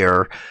see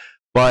here.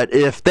 But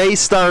if they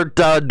start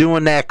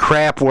doing that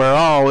crap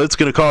where, it's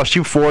going to cost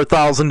you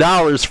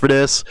 $4,000 for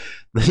this,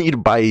 then you need to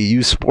buy a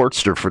used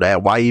Sportster for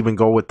that. Why even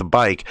go with the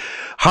bike?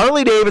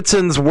 Harley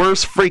Davidson's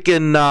worst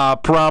freaking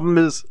problem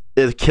is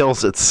it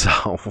kills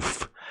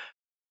itself.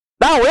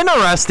 Now,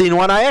 interesting,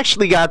 when I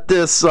actually got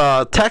this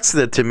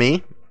texted to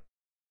me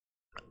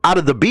out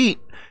of the beat,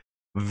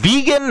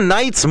 Vegan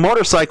Knights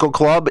Motorcycle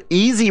Club,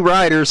 easy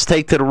riders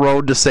take to the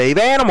road to save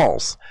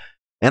animals.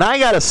 And I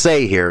got to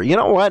say here, you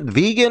know what?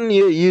 Vegan,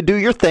 you do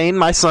your thing.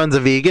 My son's a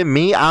vegan.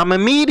 Me, I'm a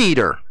meat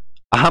eater.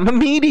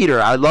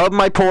 I love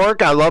my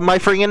pork. I love my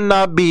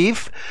friggin'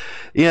 beef.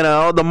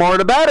 The more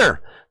the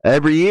better.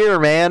 Every year,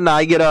 man,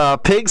 I get a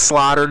pig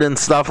slaughtered and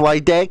stuff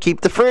like that. Keep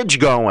the fridge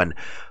going.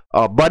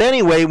 But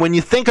anyway, when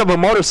you think of a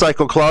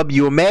motorcycle club,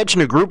 you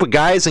imagine a group of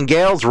guys and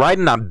gals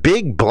riding on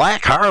big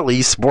black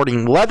Harleys,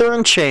 sporting leather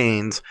and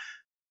chains,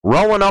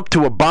 rolling up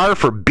to a bar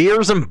for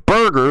beers and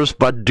burgers.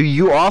 But do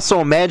you also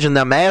imagine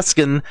them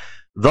asking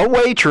the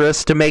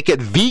waitress to make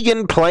it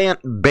vegan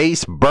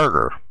plant-based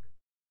burger?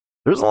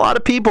 There's a lot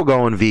of people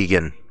going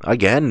vegan.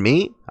 Again,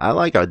 me, I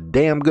like a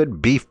damn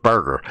good beef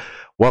burger.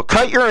 Well,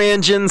 cut your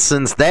engines,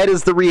 since that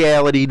is the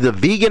reality. The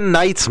Vegan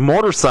Knights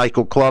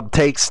Motorcycle Club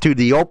takes to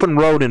the open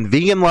road in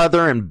vegan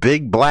leather and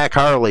big black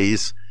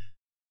Harleys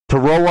to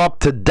roll up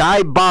to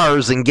dive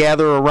bars and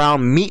gather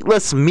around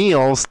meatless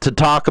meals to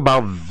talk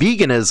about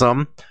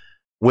veganism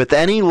with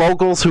any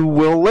locals who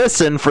will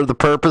listen, for the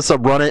purpose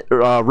of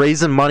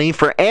raising money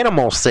for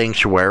animal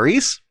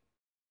sanctuaries.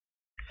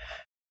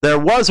 There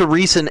was a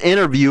recent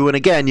interview, and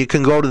again, you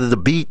can go to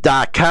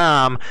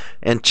thebeat.com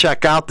and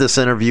check out this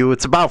interview.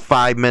 It's about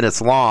 5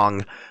 minutes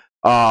long.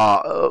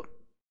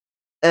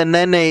 And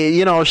then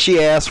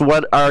she asked,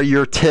 what are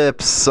your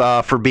tips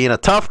for being a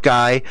tough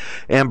guy?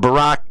 And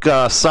Barack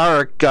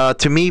Sarek,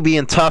 to me,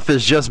 being tough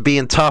is just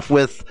being tough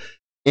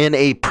in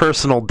a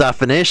personal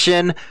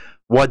definition.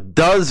 What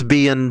does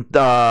being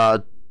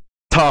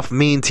tough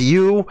mean to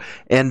you?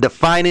 And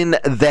defining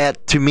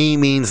that to me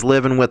means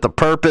living with a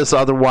purpose.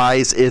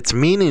 Otherwise, it's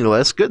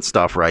meaningless. Good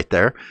stuff right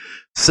there.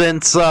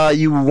 Since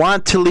you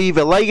want to leave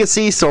a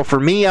legacy. So for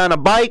me on a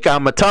bike,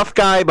 I'm a tough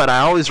guy, but I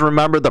always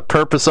remember the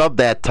purpose of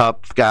that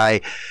tough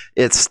guy.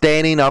 It's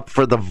standing up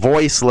for the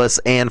voiceless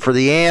and for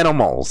the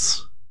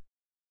animals.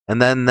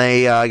 And then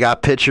they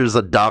got pictures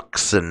of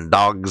ducks and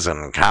dogs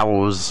and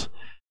cows.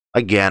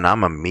 Again,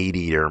 I'm a meat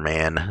eater,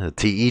 man.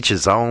 To each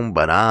his own,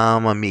 but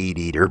I'm a meat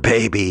eater,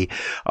 baby.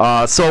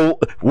 So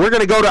we're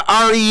going to go to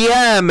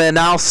REM, and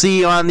I'll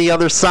see you on the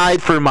other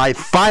side for my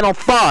final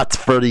thoughts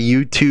for the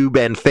YouTube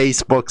and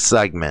Facebook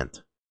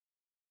segment.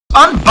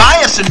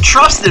 Unbiased and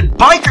trusted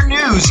biker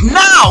news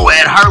now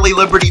at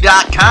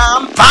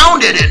HarleyLiberty.com.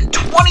 Founded in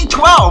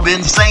 2012,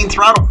 Insane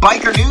Throttle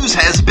Biker News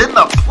has been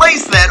the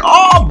place that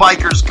all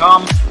bikers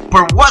come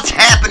for what's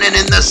happening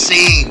in the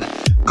scene.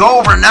 Go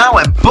over now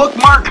and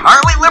bookmark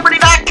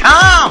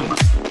HarleyLiberty.com.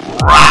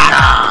 Rock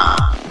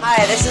on!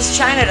 Hi, this is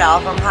China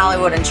Doll from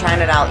Hollywood and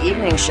China Doll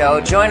Evening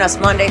Show. Join us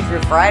Monday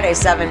through Friday,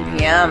 7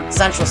 p.m.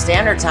 Central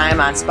Standard Time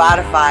on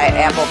Spotify,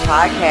 Apple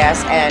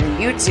Podcasts, and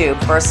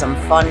YouTube for some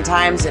fun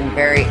times and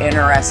very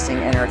interesting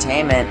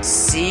entertainment.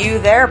 See you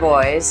there,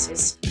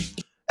 boys.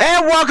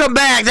 And welcome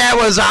back. That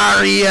was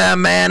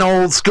REM, man.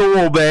 Old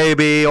school,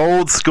 baby.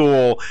 Old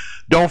school.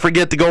 Don't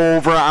forget to go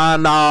over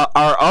on our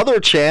other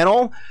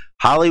channel,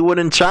 Hollywood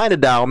and China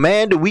Doll.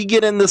 Man, do we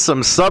get into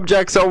some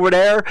subjects over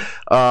there?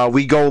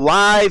 We go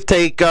live,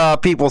 take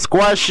people's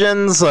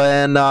questions,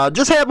 and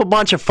just have a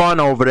bunch of fun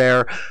over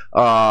there.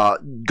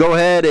 go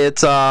ahead.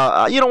 It's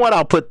you know what?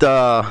 I'll put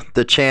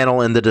the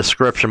channel in the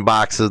description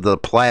box of the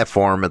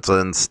platform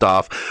and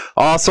stuff.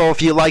 Also,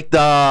 if you like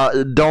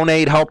to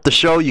donate, help the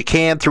show, you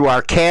can through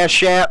our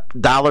Cash App,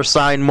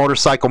 $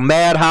 Motorcycle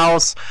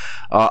Madhouse.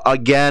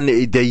 Again,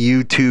 the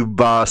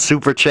YouTube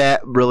super chat,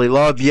 really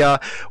love ya.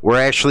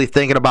 We're actually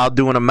thinking about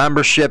doing a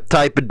membership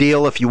type of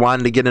deal. If you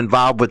wanted to get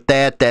involved with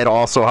that, that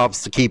also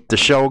helps to keep the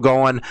show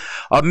going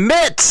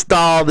amidst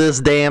all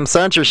this damn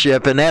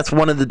censorship. And that's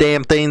one of the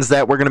damn things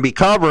that we're going to be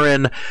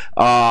covering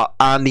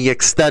on the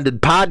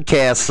extended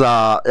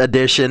podcast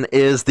edition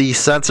is the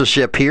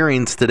censorship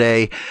hearings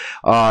today.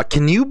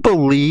 Can you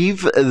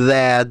believe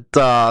that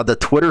the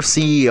Twitter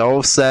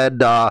CEO said,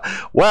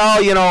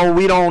 well, you know,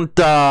 we don't,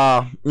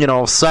 you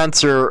know,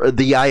 censor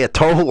the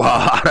Ayatollah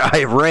out of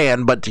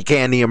Iran, but you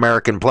can the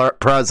American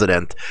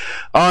president.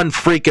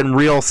 Unfreaking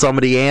real, some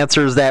of the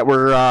answers that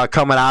were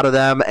coming out of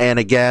them. And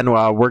again,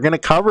 we're going to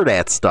cover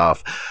that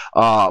stuff.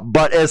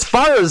 But as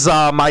far as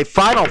my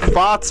final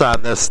thoughts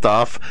on this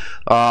stuff,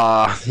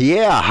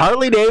 yeah,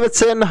 Harley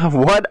Davidson,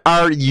 what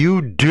are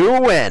you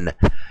doing?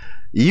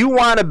 You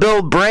want to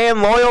build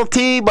brand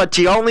loyalty, but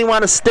you only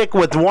want to stick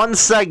with one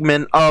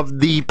segment of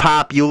the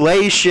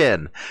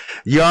population.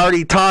 You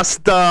already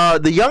tossed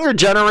the younger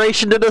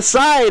generation to the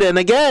side. And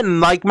again,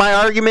 like my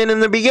argument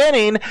in the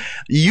beginning,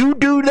 you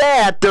do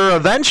that, they're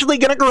eventually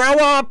going to grow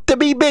up to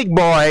be big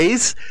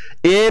boys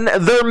in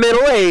their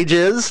middle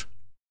ages.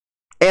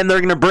 And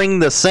they're going to bring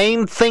the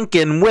same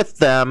thinking with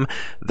them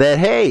that,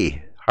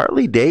 hey,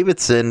 Harley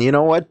Davidson, you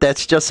know what?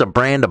 That's just a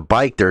brand of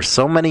bike. There's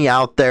so many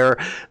out there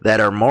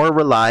that are more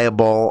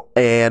reliable,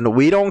 and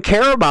we don't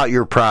care about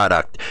your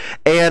product.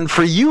 And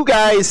for you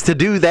guys to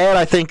do that,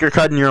 I think you're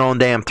cutting your own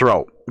damn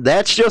throat.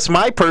 That's just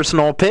my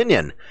personal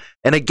opinion.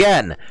 And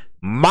again,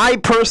 my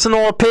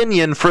personal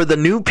opinion for the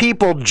new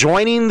people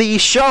joining the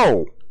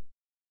show.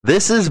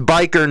 This is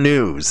Biker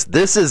News.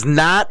 This is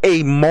not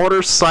a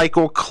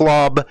motorcycle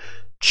club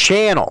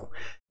channel.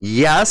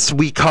 Yes,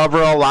 we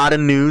cover a lot of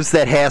news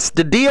that has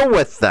to deal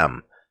with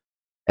them.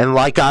 And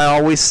like I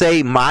always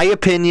say, my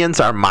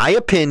opinions are my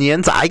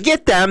opinions. I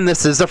get them.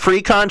 This is a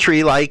free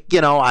country, like, you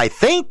know, I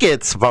think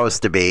it's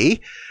supposed to be.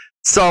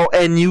 So,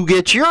 and you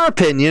get your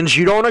opinions.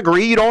 You don't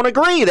agree, you don't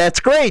agree. That's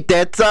great.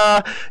 That's,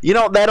 you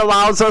know, that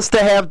allows us to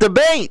have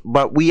debate.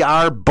 But we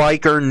are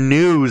Biker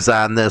News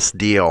on this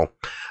deal.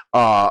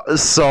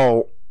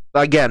 So,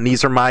 again,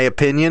 these are my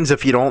opinions.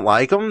 If you don't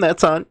like them,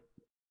 that's on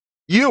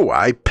you.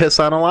 I piss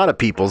on a lot of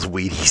people's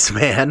Wheaties,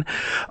 man.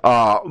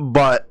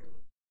 But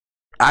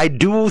I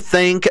do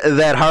think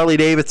that Harley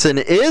Davidson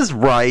is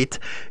right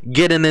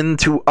getting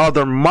into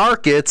other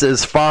markets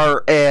as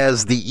far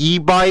as the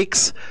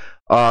e-bikes.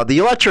 The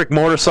electric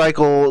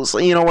motorcycles,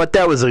 you know what?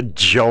 That was a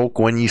joke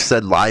when you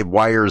said live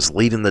wires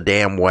leading the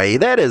damn way.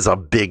 That is a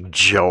big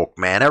joke,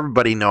 man.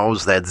 Everybody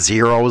knows that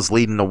Zero is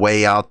leading the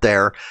way out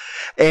there.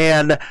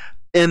 And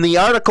in the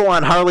article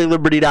on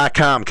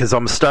HarleyLiberty.com, because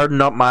I'm starting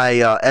up my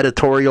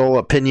editorial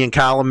opinion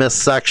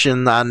columnist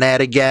section on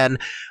that again,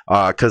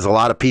 because a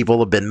lot of people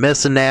have been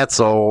missing that.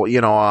 So,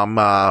 you know,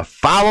 I'm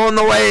following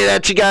the way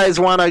that you guys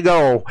want to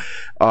go.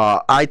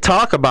 I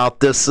talk about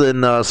this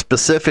in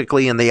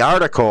specifically in the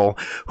article.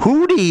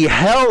 Who the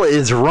hell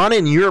is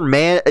running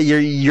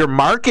your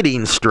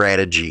marketing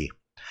strategy?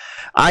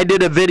 I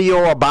did a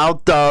video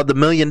about the $1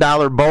 Million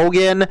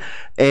Bogan,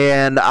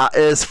 and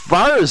as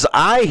far as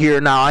I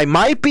hear now, I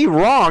might be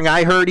wrong.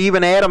 I heard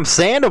even Adam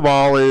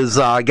Sandoval has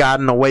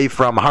gotten away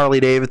from Harley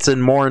Davidson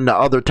more into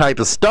other type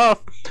of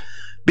stuff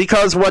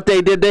because what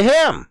they did to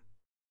him.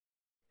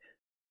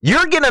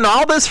 You're getting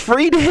all this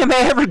free damn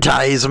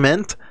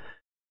advertisement,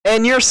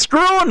 and you're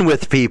screwing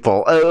with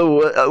people.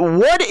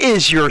 What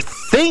is your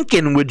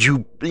thinking? Would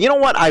you know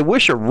what? I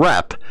wish a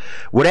rep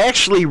would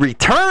actually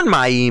return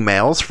my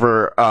emails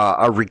for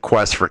a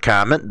request for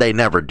comment. They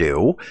never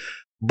do.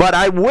 But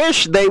I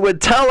wish they would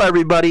tell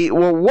everybody,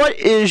 well, what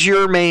is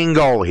your main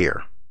goal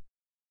here?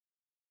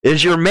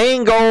 Is your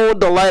main goal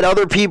to let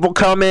other people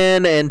come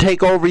in and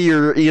take over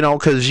your, you know,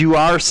 because you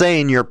are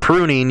saying you're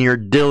pruning your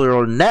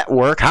dealer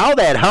network. How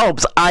that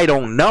helps, I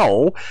don't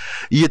know.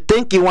 You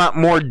think you want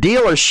more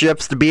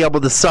dealerships to be able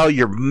to sell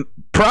your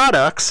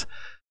products,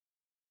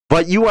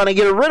 but you want to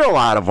get rid of a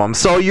lot of them.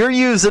 So you're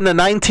using the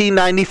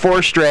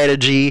 1994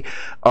 strategy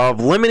of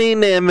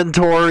limiting the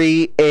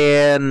inventory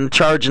and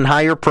charging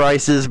higher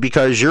prices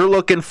because you're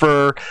looking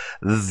for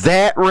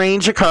that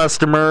range of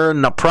customer.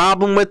 And the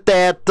problem with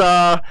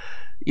that,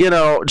 you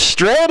know,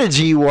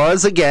 strategy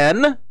was,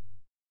 again,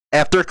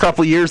 after a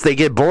couple years, they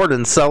get bored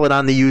and sell it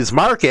on the used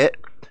market,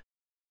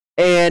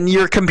 and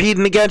you're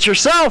competing against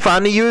yourself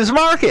on the used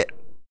market.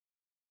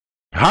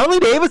 Harley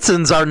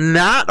Davidsons are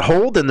not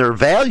holding their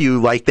value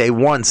like they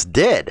once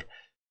did.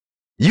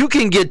 You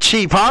can get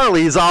cheap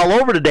Harleys all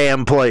over the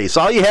damn place.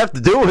 All you have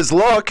to do is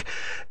look,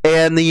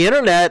 and the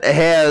internet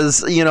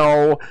has, you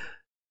know,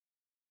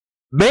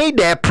 made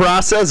that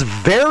process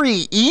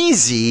very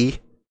easy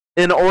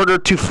in order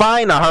to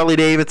find a Harley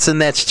Davidson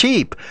that's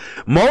cheap.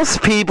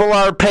 Most people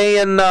are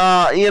paying,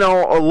 you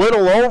know, a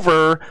little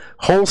over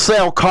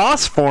wholesale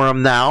cost for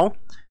them now.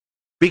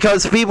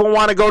 because people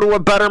want to go to a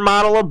better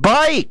model of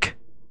bike,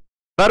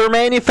 better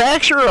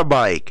manufacturer of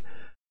bike.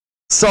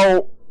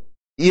 So,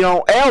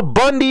 Al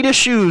Bundy, the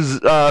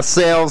shoes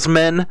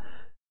salesman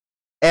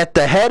at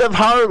the head of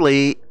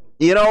Harley,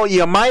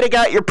 you might have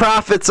got your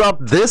profits up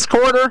this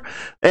quarter,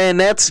 and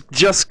that's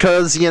just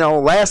because,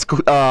 last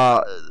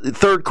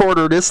third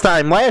quarter this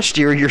time last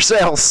year, your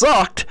sales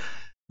sucked.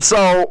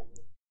 So,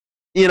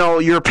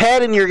 you're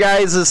patting your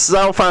guys'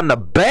 self on the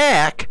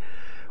back,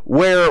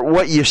 where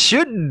what you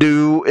should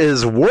do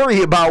is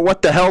worry about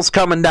what the hell's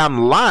coming down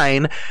the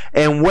line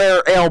and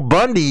where Al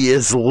Bundy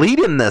is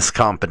leading this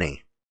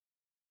company.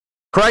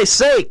 Christ's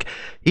sake,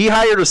 he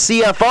hired a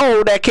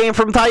CFO that came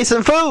from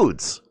Tyson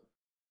Foods.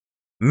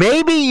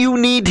 Maybe you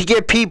need to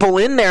get people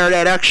in there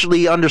that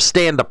actually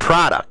understand the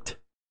product,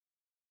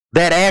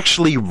 that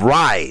actually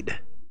ride.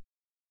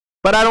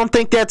 But I don't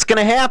think that's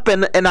going to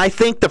happen, and I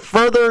think the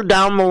further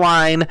down the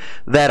line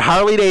that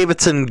Harley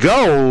Davidson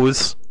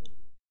goes,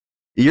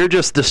 you're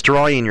just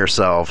destroying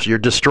yourselves. You're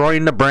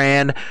destroying the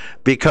brand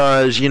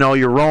because,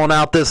 you're rolling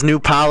out this new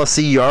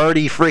policy. You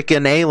already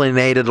freaking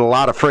alienated a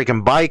lot of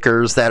freaking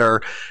bikers that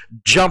are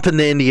jumping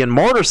the Indian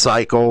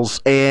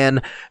motorcycles.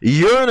 And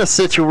you're in a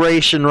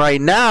situation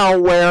right now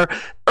where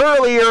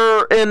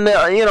earlier in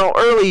the,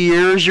 early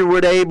years, you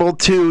were able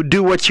to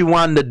do what you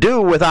wanted to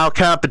do without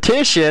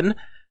competition.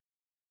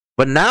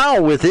 But now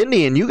with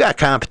Indian, you got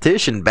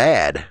competition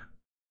bad.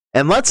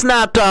 And let's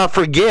not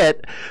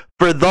forget,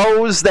 for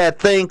those that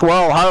think,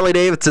 well, Harley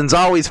Davidson's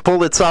always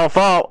pulled itself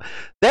out,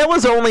 that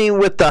was only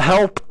with the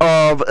help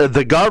of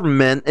the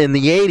government in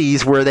the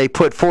 80s, where they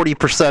put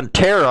 40%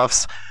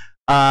 tariffs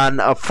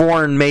on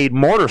foreign-made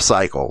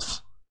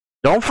motorcycles.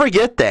 Don't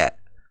forget that.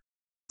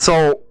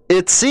 So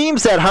it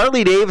seems that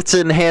Harley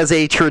Davidson has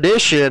a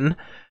tradition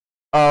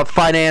of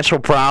financial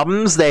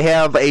problems. They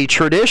have a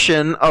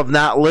tradition of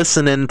not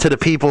listening to the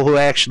people who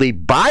actually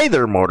buy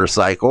their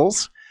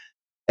motorcycles.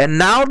 And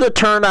now to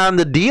turn on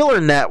the dealer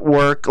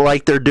network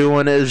like they're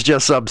doing is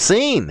just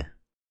obscene.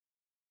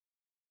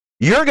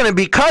 You're going to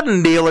be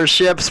cutting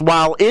dealerships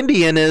while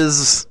Indian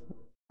is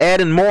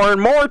adding more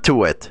and more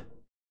to it.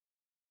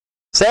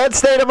 Sad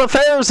state of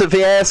affairs, if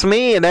you ask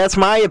me, and that's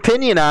my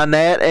opinion on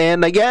that.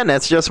 And again,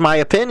 that's just my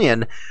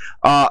opinion.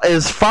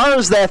 As far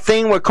as that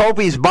thing with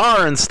Kobe's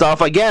bar and stuff,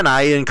 again,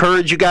 I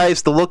encourage you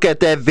guys to look at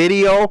that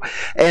video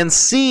and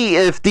see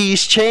if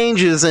these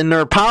changes in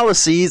their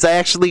policies are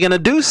actually going to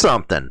do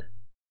something.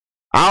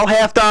 I'll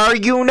have to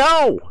argue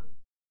no,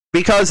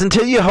 because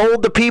until you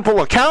hold the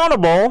people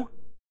accountable,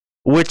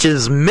 which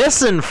is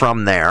missing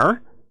from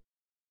there,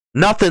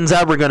 nothing's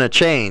ever going to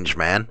change,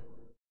 man.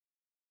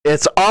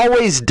 It's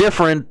always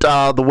different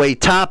the way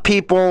top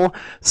people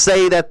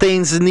say that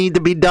things need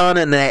to be done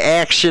and the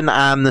action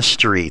on the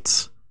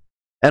streets.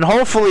 And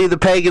hopefully the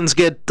pagans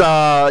get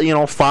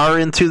far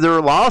into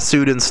their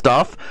lawsuit and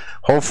stuff.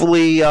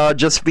 Hopefully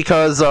just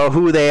because of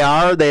who they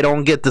are, they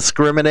don't get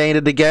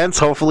discriminated against.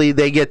 Hopefully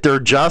they get their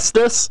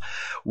justice.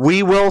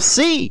 We will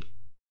see.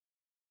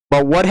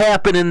 But what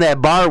happened in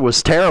that bar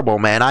was terrible,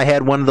 man. I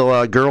had one of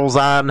the girls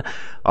on,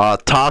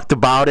 talked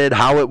about it,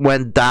 how it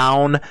went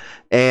down.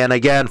 And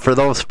again, for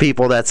those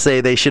people that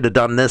say they should have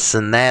done this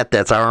and that,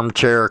 that's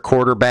armchair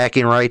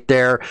quarterbacking right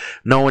there,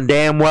 knowing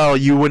damn well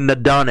you wouldn't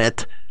have done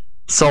it.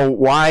 So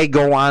why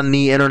go on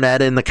the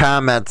internet in the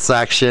comments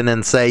section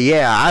and say,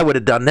 yeah, I would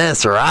have done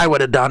this or I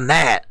would have done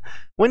that,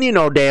 when you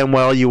know damn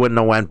well you wouldn't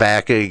have went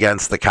back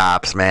against the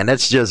cops, man.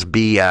 It's just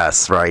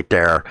BS right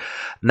there.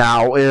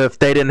 Now, if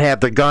they didn't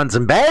have their guns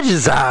and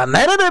badges on,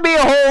 that'd be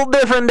a whole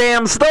different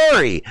damn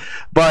story.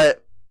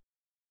 But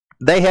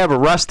they have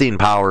arresting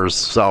powers,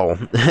 so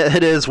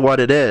it is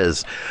what it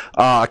is.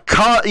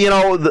 Coming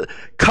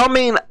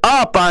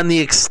up on the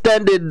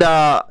extended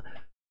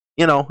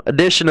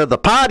edition of the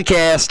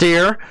podcast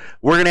here,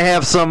 we're going to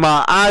have some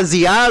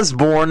Ozzy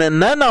Osbourne,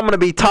 and then I'm going to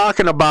be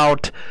talking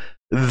about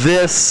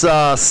this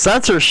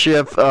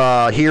censorship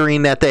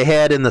hearing that they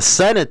had in the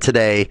Senate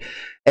today.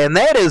 And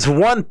that is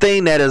one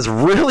thing that is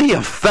really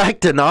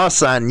affecting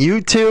us on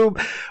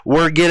YouTube.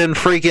 We're getting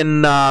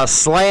freaking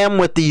slammed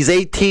with these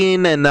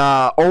 18 and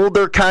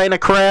older kind of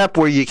crap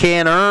where you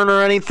can't earn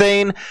or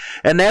anything.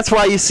 And that's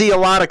why you see a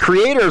lot of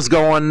creators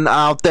going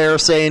out there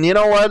saying, you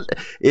know what,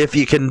 if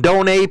you can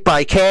donate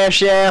by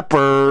Cash App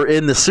or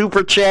in the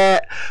Super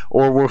Chat,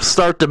 or we'll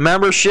start the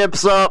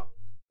memberships up,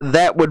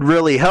 that would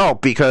really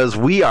help, because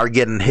we are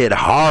getting hit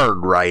hard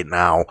right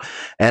now.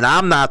 And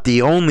I'm not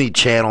the only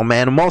channel,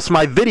 man. Most of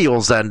my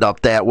videos end up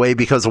that way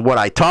because of what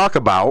I talk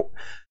about.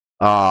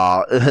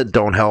 It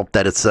don't help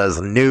that it says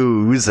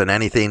news, and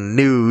anything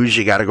news,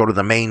 you got to go to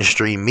the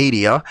mainstream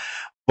media.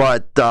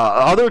 But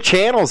other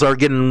channels are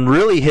getting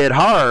really hit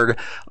hard.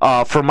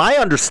 From my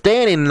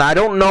understanding, and I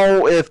don't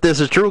know if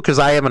this is true because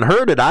I haven't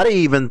heard it, I didn't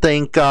even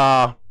think,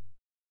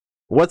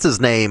 what's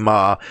his name?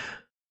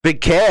 Big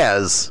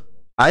Kaz.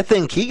 I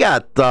think he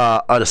got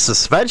a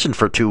suspension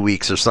for 2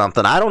 weeks or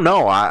something. I don't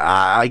know.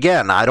 I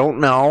don't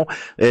know.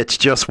 It's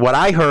just what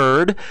I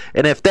heard.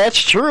 And if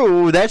that's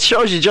true, that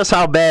shows you just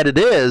how bad it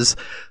is.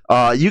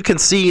 you can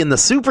see in the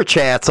super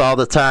chats all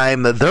the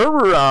time that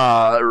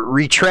they're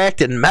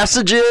retracting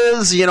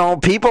messages. You know,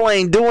 people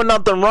ain't doing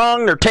nothing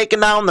wrong. They're taking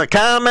down their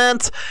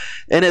comments.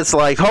 And it's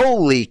like,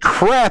 holy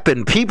crap.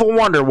 And people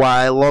wonder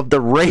why I love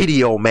the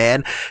radio,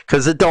 man,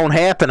 because it don't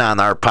happen on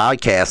our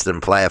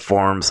podcasting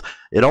platforms.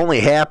 It only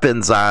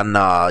happens on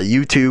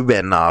YouTube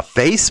and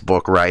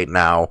Facebook right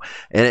now,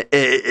 and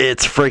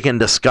it's freaking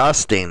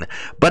disgusting.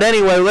 But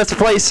anyway, let's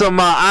play some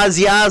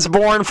Ozzy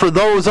Osbourne for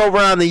those over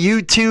on the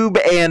YouTube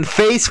and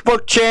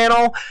Facebook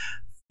channel.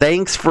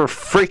 Thanks for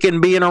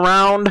freaking being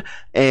around,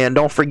 and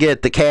don't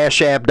forget the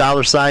Cash App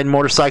 $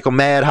 Motorcycle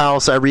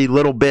Madhouse. Every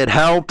little bit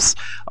helps.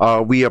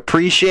 We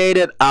appreciate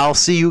it. I'll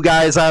see you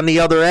guys on the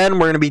other end.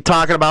 We're going to be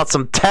talking about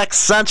some tech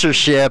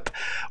censorship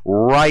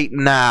right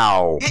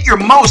now. Get your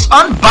most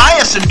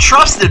unbiased and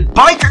trusted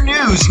biker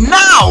news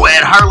now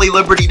at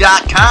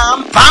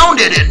HarleyLiberty.com.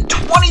 Founded in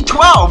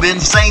 2012,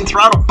 Insane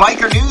Throttle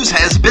Biker News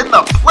has been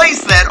the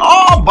place that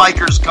all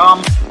bikers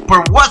come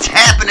for what's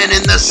happening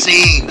in the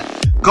scene.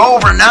 Go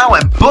over now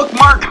and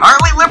bookmark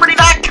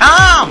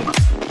HarleyLiberty.com.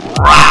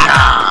 Rock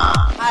on!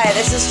 Hi,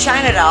 this is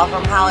China Doll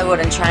from Hollywood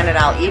and China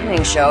Doll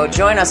Evening Show.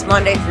 Join us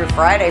Monday through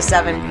Friday,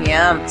 7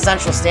 p.m.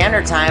 Central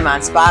Standard Time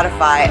on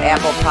Spotify,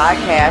 Apple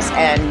Podcasts,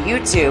 and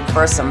YouTube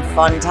for some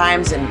fun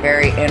times and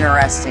very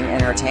interesting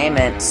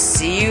entertainment.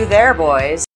 See you there, boys.